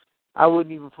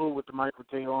even fool with the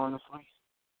microtail, honestly.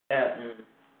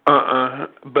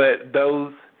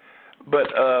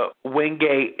 But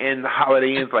Wingate and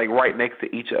Holiday Inn's like right next to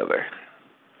each other.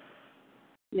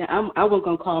 Yeah, I wasn't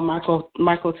gonna call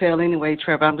Michael Tail anyway,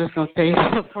 Trevor. I'm just gonna stay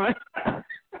up front.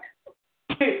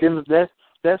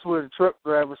 That's where the truck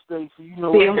driver stays, so you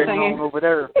know what's going on over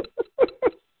there.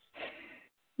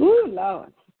 Ooh,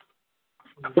 Lord.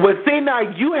 Well, see, now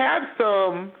you have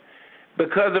some,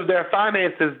 because of their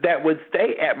finances, that would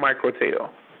stay at Microtail.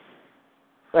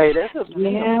 Hey, that's a but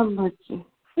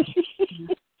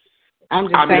I'm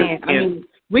just saying. I mean,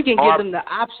 we can give them the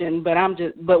option,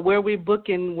 but where we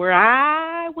booking, where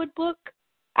I would book,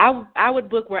 I would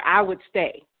book where I would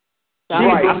stay. So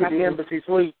right, the Embassy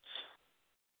Suites.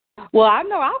 Well, I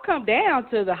know I'll come down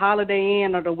to the Holiday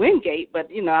Inn or the Wingate, but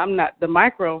I'm not the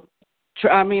micro.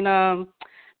 BK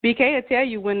will tell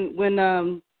you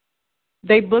when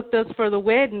they booked us for the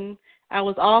wedding, I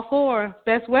was all for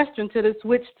Best Western till they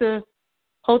switched to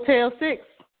Motel 6.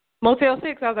 I was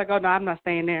like, oh no, I'm not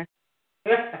staying there.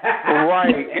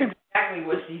 Right. Exactly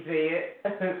what she said.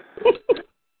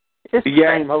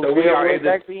 Yeah, so we are in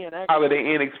the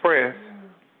Holiday Inn Express.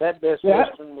 That Best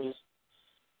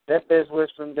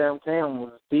Western downtown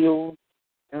was still.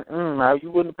 Now you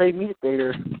wouldn't pay me to stay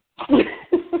there.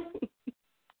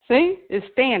 See, it's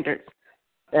standards.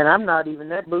 And I'm not even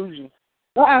that bougie.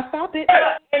 Stop it.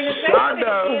 And the thing is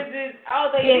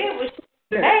all they did was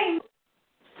the name.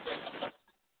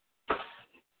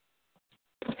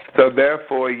 So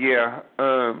therefore, yeah.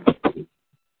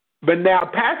 But now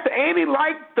Pastor Annie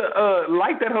liked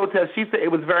that hotel. She said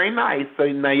it was very nice. So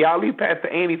now y'all leave Pastor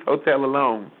Annie's hotel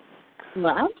alone.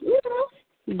 Well,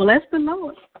 bless the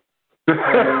Lord. So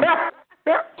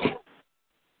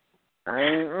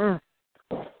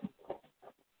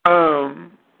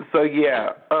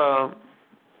yeah.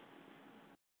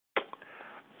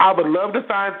 I would love to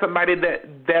find somebody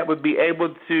that would be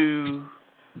able to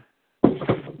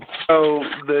show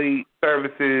the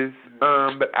services,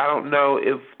 but I don't know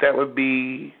if that would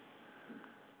be.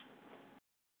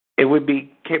 It would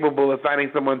be capable of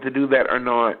finding someone to do that or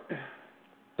not.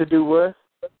 To do what?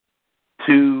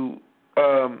 To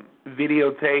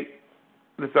videotape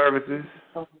the services.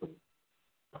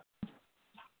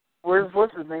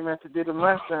 What's his name after did him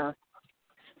last time?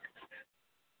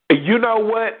 You know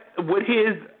what? With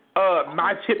his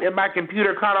my chip in my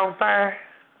computer caught on fire,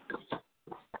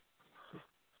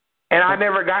 and I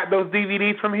never got those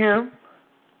DVDs from him.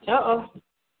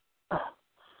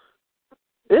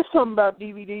 There's something about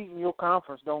DVDs in your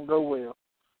conference don't go well.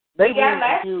 They use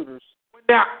computers.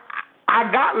 Now,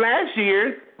 I got last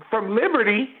year's from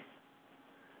Liberty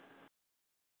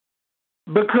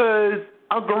because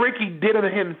Uncle Ricky did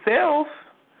it himself,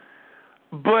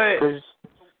 but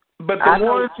the I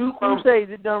know one two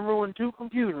Crusades, it done ruined two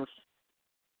computers.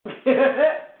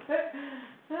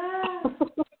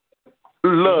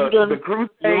 Look, the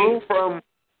Crusade from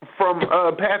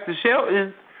Pastor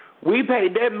Shelton, we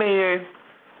paid that man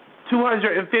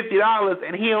 $250,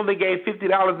 and he only gave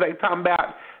 $50 back. Talking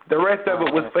about the rest of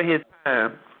it was for his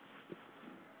time.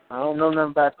 I don't know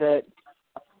nothing about that.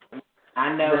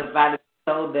 I know if I'd have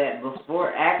told that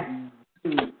before acting,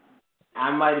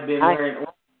 I might have been wearing.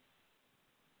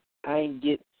 I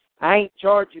ain't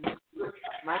charging.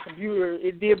 My computer,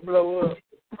 it did blow up.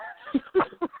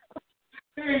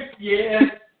 Yeah.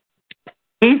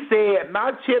 He said,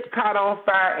 my chip caught on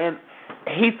fire, and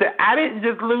he said, I didn't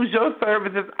just lose your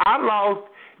services. I lost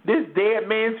this dead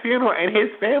man's funeral, and his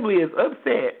family is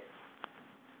upset.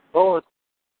 Lord.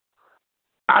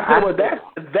 I said, well,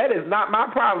 that is not my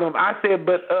problem. I said,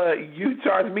 but you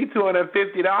charged me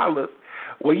 $250.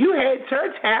 Well, you had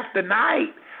church half the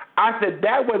night. I said,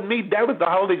 that wasn't me. That was the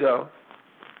Holy Ghost.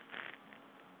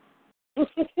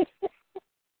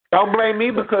 Don't blame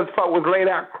me because folk was laid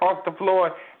out across the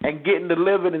floor and getting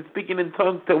delivered and speaking in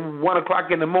tongues till 1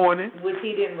 o'clock in the morning. Which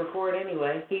he didn't record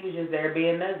anyway. He was just there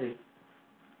being nosy.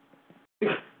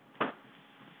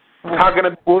 How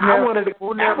can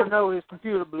We'll never know his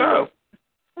computer blew up.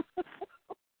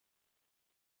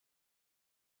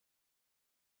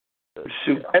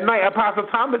 Shoot. At night, Apostle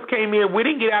Thomas came in. We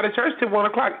didn't get out of church till 1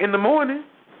 o'clock in the morning.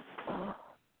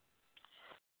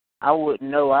 I wouldn't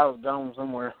know. I was gone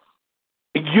somewhere.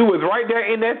 You was right there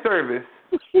in that service.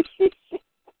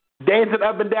 Dancing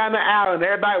up and down the aisle, and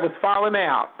everybody was falling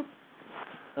out. I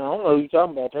don't know who you're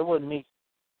talking about. That wasn't me.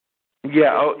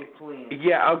 Yeah,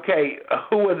 okay.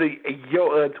 Who was it?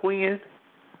 Your twin?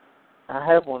 I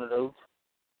have one of those.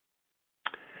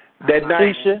 That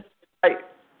night. Tisha?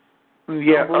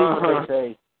 Yeah, what they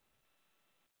say.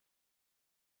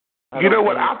 You know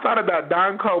what? I thought about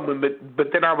Don Coleman,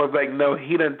 but then I was like, no,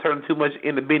 he done turned too much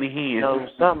into Benny Hinn. No,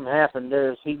 something happened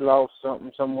there. He lost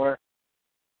something somewhere.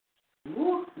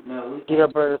 No, get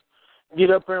up there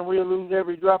and we'll lose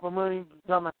every drop of money.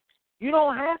 You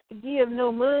don't have to give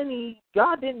no money.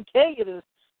 God didn't tell you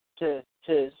to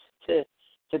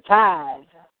tithe.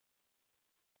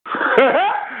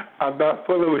 I'm not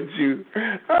fooling with you.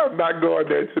 I'm not going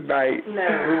there tonight.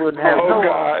 No, we wouldn't have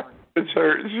God, the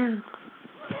church.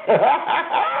 Okay,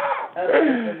 so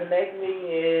the next meeting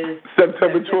is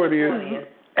September 20th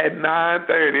at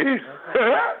 9:30.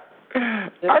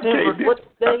 September, what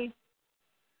day?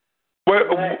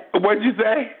 What'd you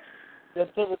say?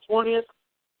 September 20th?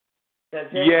 Yes.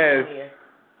 20th.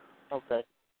 Okay.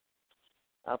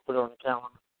 I'll put it on the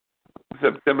calendar.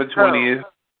 September 20th.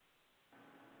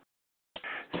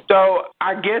 So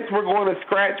I guess we're going to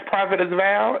scratch Prophetess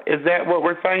Val? Is that what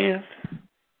we're saying?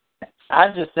 I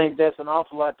just think that's an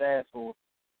awful lot to ask for.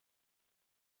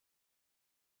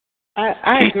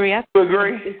 I agree. I think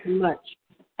agree? It's much.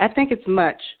 I think it's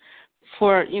much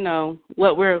for,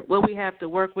 what we have to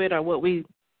work with or what we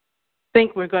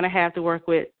think we're going to have to work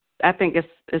with. I think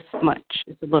it's much.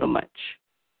 It's a little much.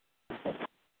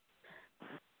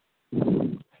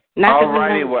 All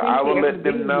righty. Well, I will let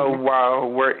them know while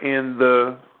we're in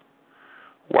the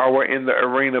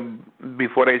arena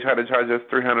before they try to charge us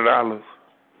 $300.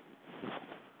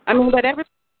 I mean, but everybody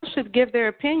should give their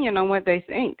opinion on what they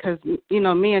think, because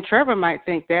me and Trevor might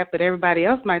think that, but everybody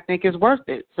else might think it's worth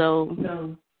it. So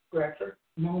no, Scratcher,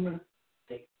 moment.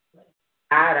 I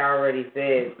had already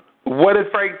said. What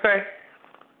did Frank say?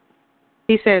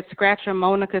 He said, Scratcher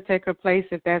Mona could take her place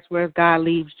if that's where God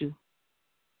leaves you.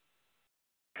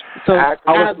 So out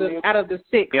of the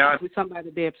 6, somebody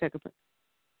would be able to take her place.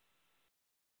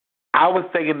 I was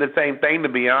thinking the same thing, to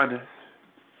be honest.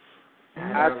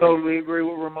 I totally agree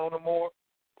with Ramona Moore.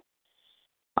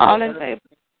 All in favor?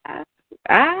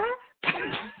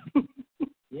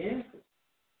 Yeah.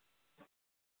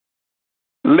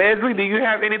 Leslie, do you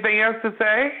have anything else to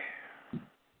say?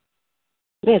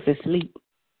 Yes, it's sleep.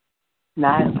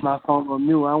 Nah, I have my phone on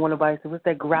mute. I don't want nobody to say, what's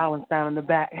that growling sound in the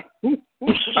back?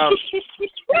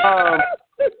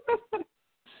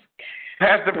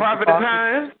 Pastor Prophet of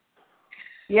Time?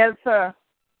 Yes, sir.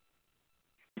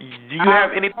 Do you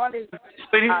have any?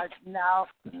 No,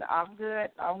 I'm good.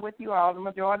 I'm with you all. The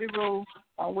majority rules.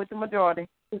 I'm with the majority.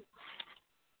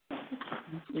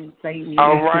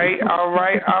 All right.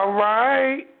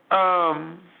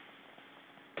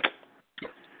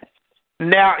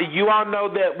 Now, you all know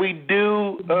that we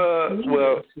do,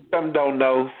 well, some don't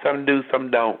know, some do,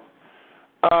 some don't.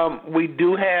 We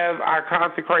do have our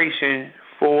consecration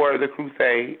for the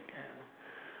crusade.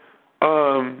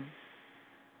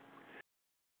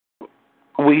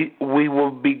 We will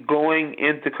be going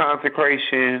into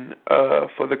consecration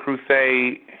for the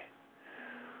crusade.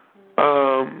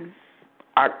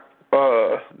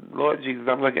 Lord Jesus,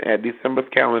 I'm looking at December's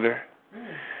calendar.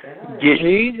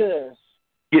 Jesus.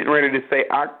 Getting ready to say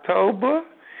October,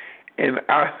 and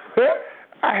I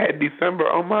had December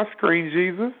on my screen,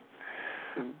 Jesus.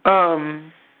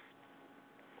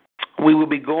 We will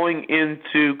be going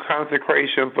into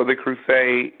consecration for the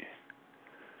crusade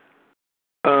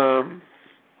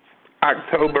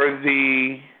October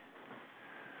the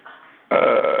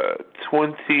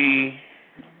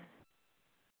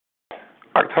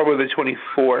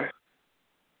 24th.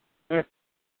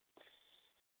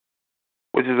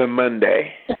 Which is a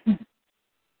Monday.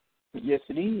 Yes,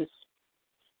 it is.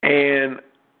 And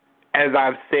as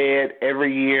I've said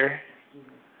every year,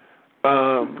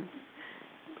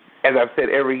 as I've said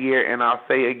every year, and I'll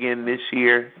say again this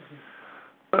year,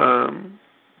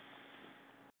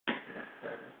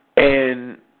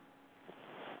 and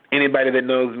anybody that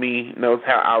knows me knows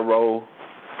how I roll.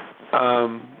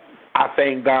 I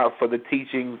thank God for the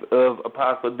teachings of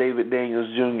Apostle David Daniels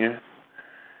Jr.,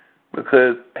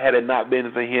 because had it not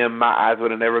been for him, my eyes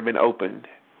would have never been opened.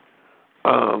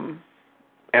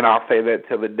 And I'll say that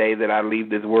till the day that I leave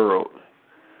this world.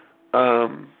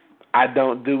 I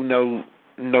don't do no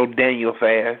Daniel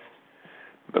fast,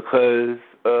 because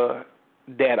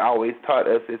Dad always taught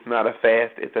us it's not a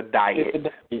fast, it's a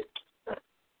diet.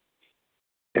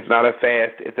 It's not a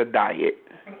fast, it's a diet.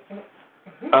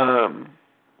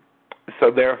 So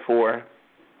therefore,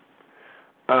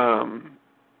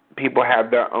 people have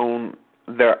their own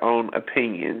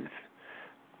opinions.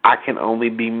 I can only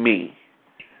be me.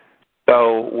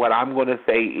 So what I'm going to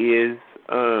say is,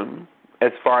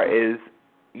 as far as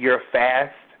your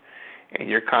fast and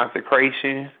your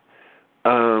consecration,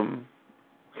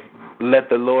 let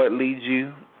the Lord lead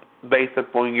you based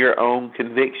upon your own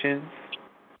convictions.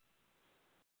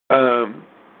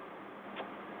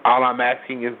 All I'm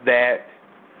asking is that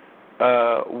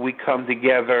we come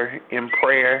together in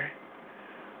prayer.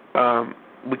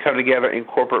 We come together in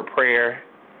corporate prayer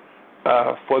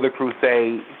for the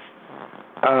crusade.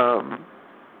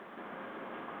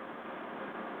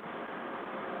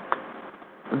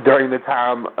 During the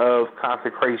time of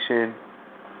consecration,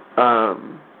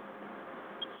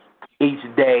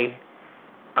 each day,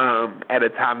 at a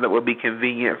time that will be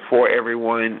convenient for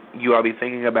everyone. You all be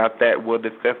thinking about that. We'll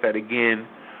discuss that again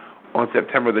on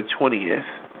September the 20th.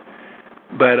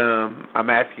 But I'm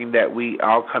asking that we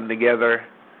all come together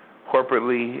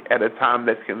corporately at a time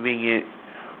that's convenient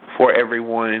for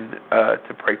everyone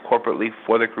to pray corporately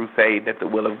for the crusade, that the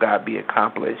will of God be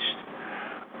accomplished.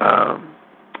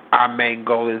 Our main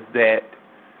goal is that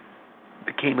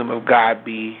the kingdom of God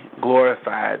be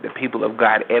glorified, the people of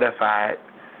God edified,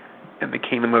 and the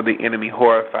kingdom of the enemy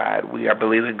horrified. We are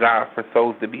believing God for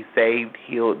souls to be saved,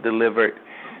 healed, delivered,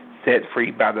 set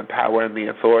free by the power and the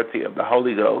authority of the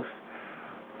Holy Ghost.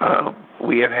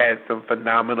 We have had some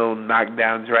phenomenal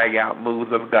knockdown, drag-out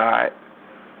moves of God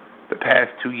the past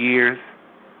 2 years,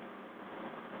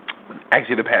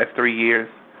 actually the past 3 years,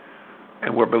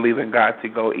 and we're believing God to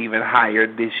go even higher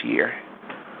this year.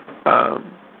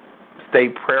 Stay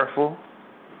prayerful.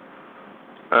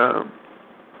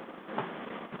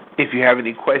 If you have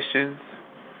any questions,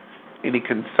 any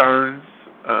concerns,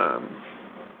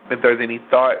 if there's any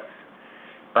thoughts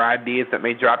or ideas that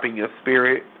may drop in your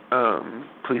spirit,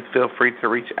 please feel free to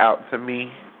reach out to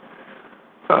me,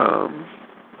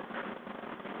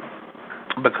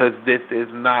 because this is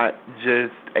not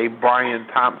just a Brian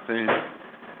Thompson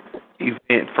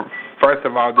event. First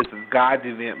of all, this is God's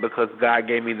event, because God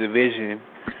gave me the vision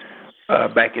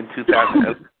back in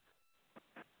 2000.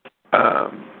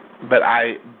 But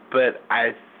I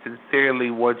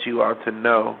sincerely want you all to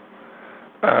know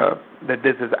that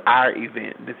this is our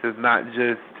event. This is not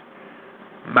just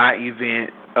my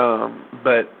event,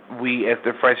 but we as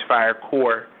the Fresh Fire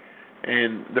Corps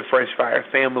and the Fresh Fire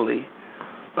family,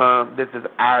 this is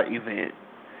our event.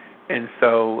 And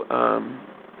so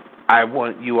I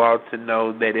want you all to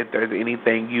know that if there's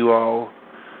anything you all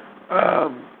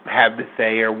have to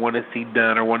say or want to see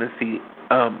done or want to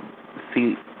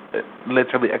see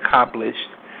literally accomplished,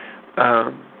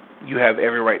 you have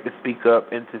every right to speak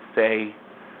up and to say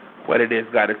what it is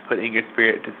God has put in your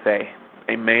spirit to say.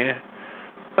 Amen.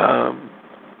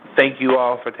 Thank you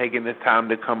all for taking this time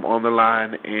to come on the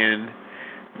line and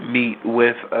meet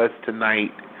with us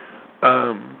tonight.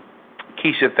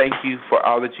 Keisha, thank you for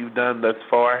all that you've done thus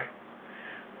far.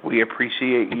 We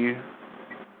appreciate you.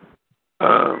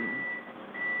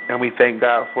 And we thank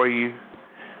God for you.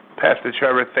 Pastor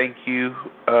Trevor, thank you.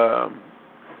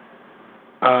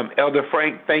 Elder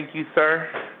Frank, thank you, sir.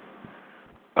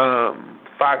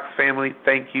 Fox family,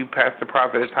 thank you. Pastor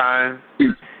Prophet of Times,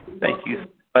 thank you so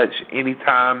much.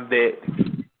 Anytime that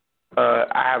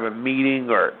I have a meeting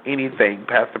or anything,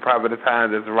 Pastor Prophet of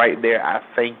Times is right there. I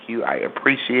thank you. I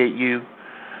appreciate you.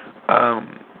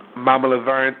 Mama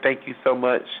Laverne, thank you so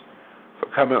much for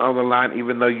coming on the line,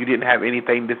 even though you didn't have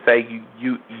anything to say.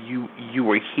 You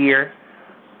were here.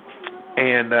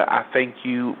 And I thank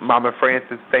you. Mama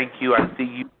Francis, thank you. I see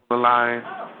you on the line.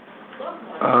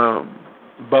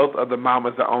 Both of the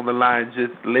mamas are on the line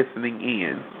just listening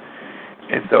in.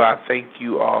 And so I thank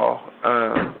you all.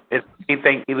 Is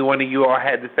anything either one of you all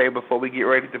had to say before we get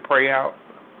ready to pray out?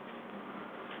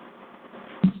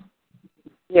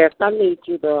 Yes, I need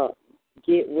you to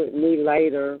get with me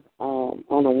later on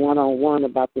a one-on-one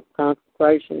about this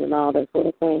consecration and all that sort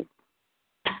of thing.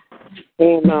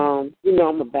 And,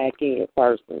 I'm a back-end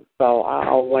person, so I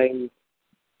always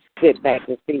sit back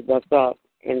and see what's up.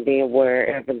 And then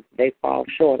wherever they fall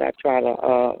short, I try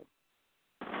to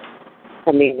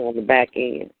come in on the back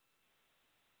end.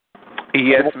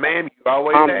 Yes, ma'am, you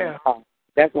always have.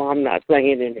 That's why I'm not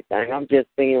saying anything. I'm just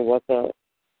seeing what's up.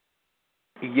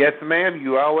 Yes, ma'am,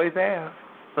 you always have.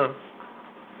 Huh.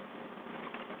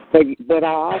 But I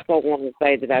also want to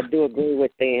say that I do agree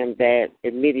with them that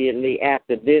immediately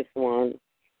after this one,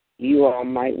 you all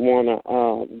might want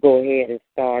to go ahead and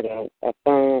start a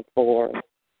fund for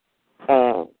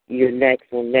your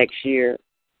next one next year,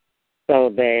 so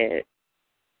that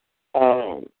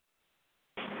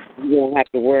you don't have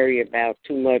to worry about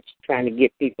too much trying to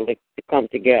get people to come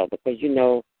together. Because,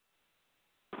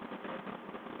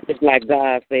 just like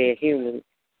God said, humans,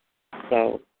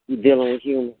 so you're dealing with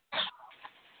humans.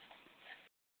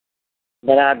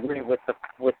 But I agree with the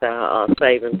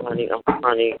saving money.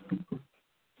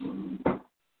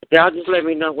 Y'all just let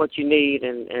me know what you need,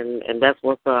 and that's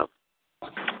what's up.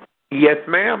 Yes,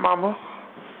 ma'am, Mama.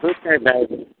 Okay,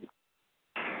 baby.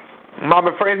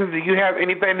 Mama Francis, do you have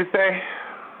anything to say?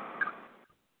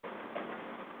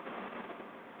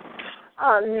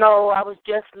 No, I was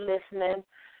just listening,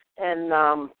 and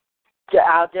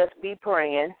I'll just be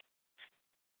praying,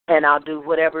 and I'll do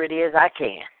whatever it is I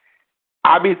can.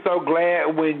 I'll be so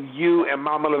glad when you and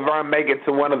Mama Laverne make it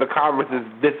to one of the conferences.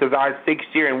 This is our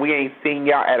 6th year, and we ain't seen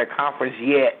y'all at a conference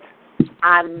yet.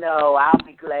 I know. I'll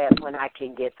be glad when I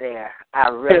can get there. I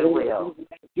really will.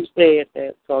 You said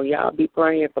that, so y'all be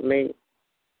praying for me.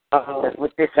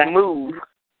 With this move.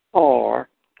 Or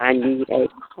I need a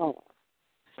car.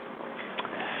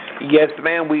 Yes,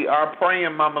 ma'am, we are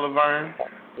praying, Mama Laverne.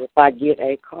 If I get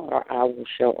a car, I will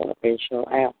show up and show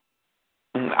out.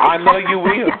 I know you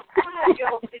will. You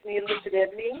don't sit me looking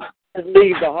at me. Just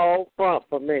leave the whole front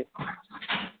for me.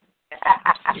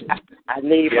 I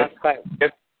need my space.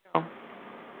 Yes.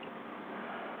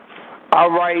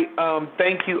 All right.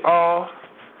 Thank you all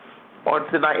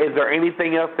on tonight. Is there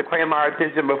anything else to claim our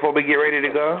attention before we get ready to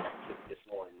go?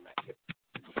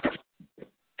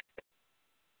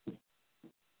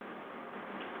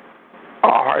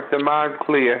 Our hearts and minds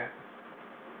clear.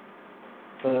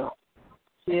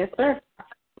 Yes, sir.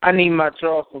 I need my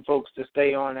Charleston folks to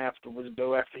stay on afterwards,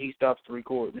 though, after he stops the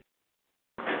recording.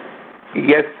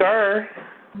 Yes, sir.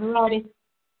 Ready.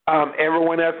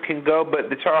 Everyone else can go but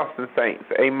the Charleston Saints.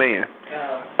 Amen.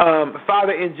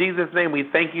 Father, in Jesus' name, we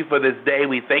thank you for this day.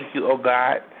 We thank you, oh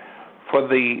God, for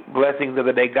the blessings of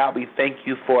the day. God, we thank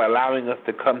you for allowing us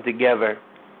to come together.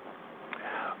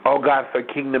 Oh, God, for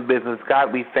kingdom business.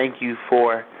 God, we thank you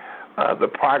for the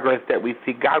progress that we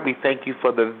see. God, we thank you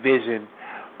for the vision,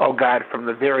 oh, God, from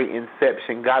the very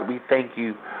inception. God, we thank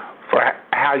you for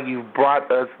how you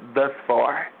brought us thus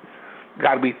far.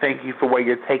 God, we thank you for where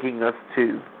you're taking us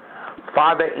to.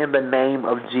 Father, in the name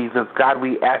of Jesus, God,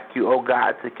 we ask you, oh,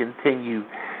 God, to continue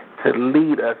to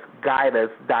lead us, guide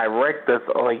us, direct us.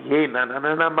 Oh, yeah,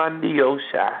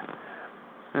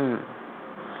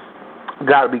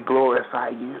 God, we glorify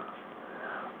you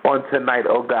on tonight,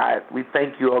 oh God. We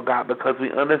thank you, oh God, because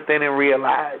we understand and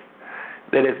realize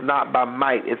that it's not by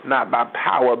might, it's not by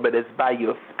power, but it's by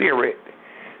your spirit,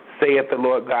 saith the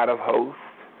Lord God of hosts.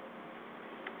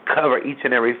 Cover each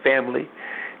and every family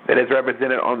that is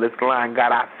represented on this line.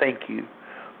 God, I thank you,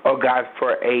 oh God,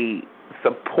 for a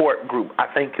support group. I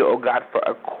thank you, oh God, for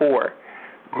a core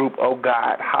group, oh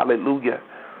God. Hallelujah.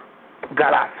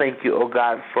 God, I thank you, oh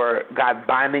God, for God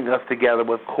binding us together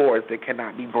with cords that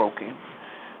cannot be broken.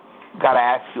 God,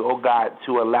 I ask you, oh God,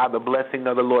 to allow the blessing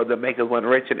of the Lord that maketh one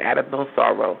rich and addeth no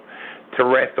sorrow to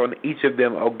rest on each of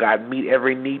them, oh God. Meet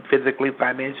every need physically,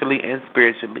 financially, and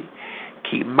spiritually.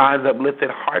 Keep minds uplifted,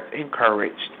 hearts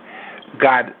encouraged.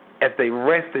 God, as they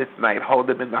rest this night, hold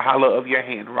them in the hollow of your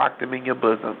hand, rock them in your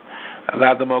bosom.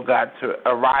 Allow them, oh God, to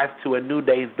arise to a new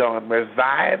day's dawn,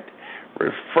 revived,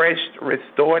 refreshed,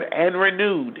 restored, and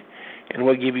renewed. And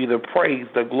we'll give you the praise,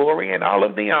 the glory, and all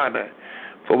of the honor.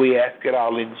 For we ask it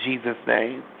all in Jesus'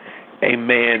 name.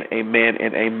 Amen, amen,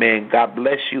 and amen. God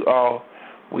bless you all.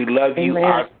 We love you.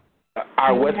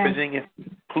 Our West Virginia,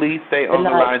 please stay on the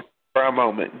line for a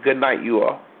moment. Good night, you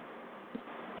all.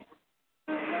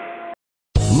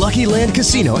 Lucky Land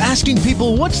Casino, asking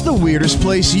people, what's the weirdest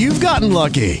place you've gotten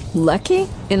lucky? Lucky?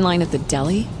 In line at the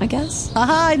deli, I guess?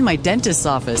 Aha, in my dentist's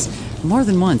office. More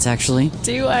than once, actually.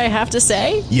 Do I have to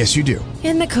say? Yes, you do.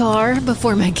 In the car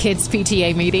before my kids'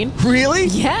 PTA meeting. Really?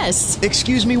 Yes.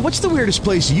 Excuse me, what's the weirdest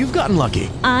place you've gotten lucky?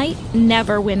 I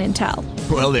never win and tell.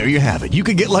 Well, there you have it. You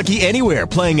can get lucky anywhere,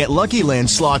 playing at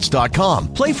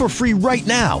LuckyLandSlots.com. Play for free right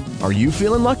now. Are you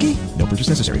feeling lucky? No purchase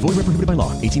necessary. Void where prohibited by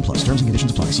law. 18+. Terms and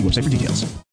conditions apply. See website for details.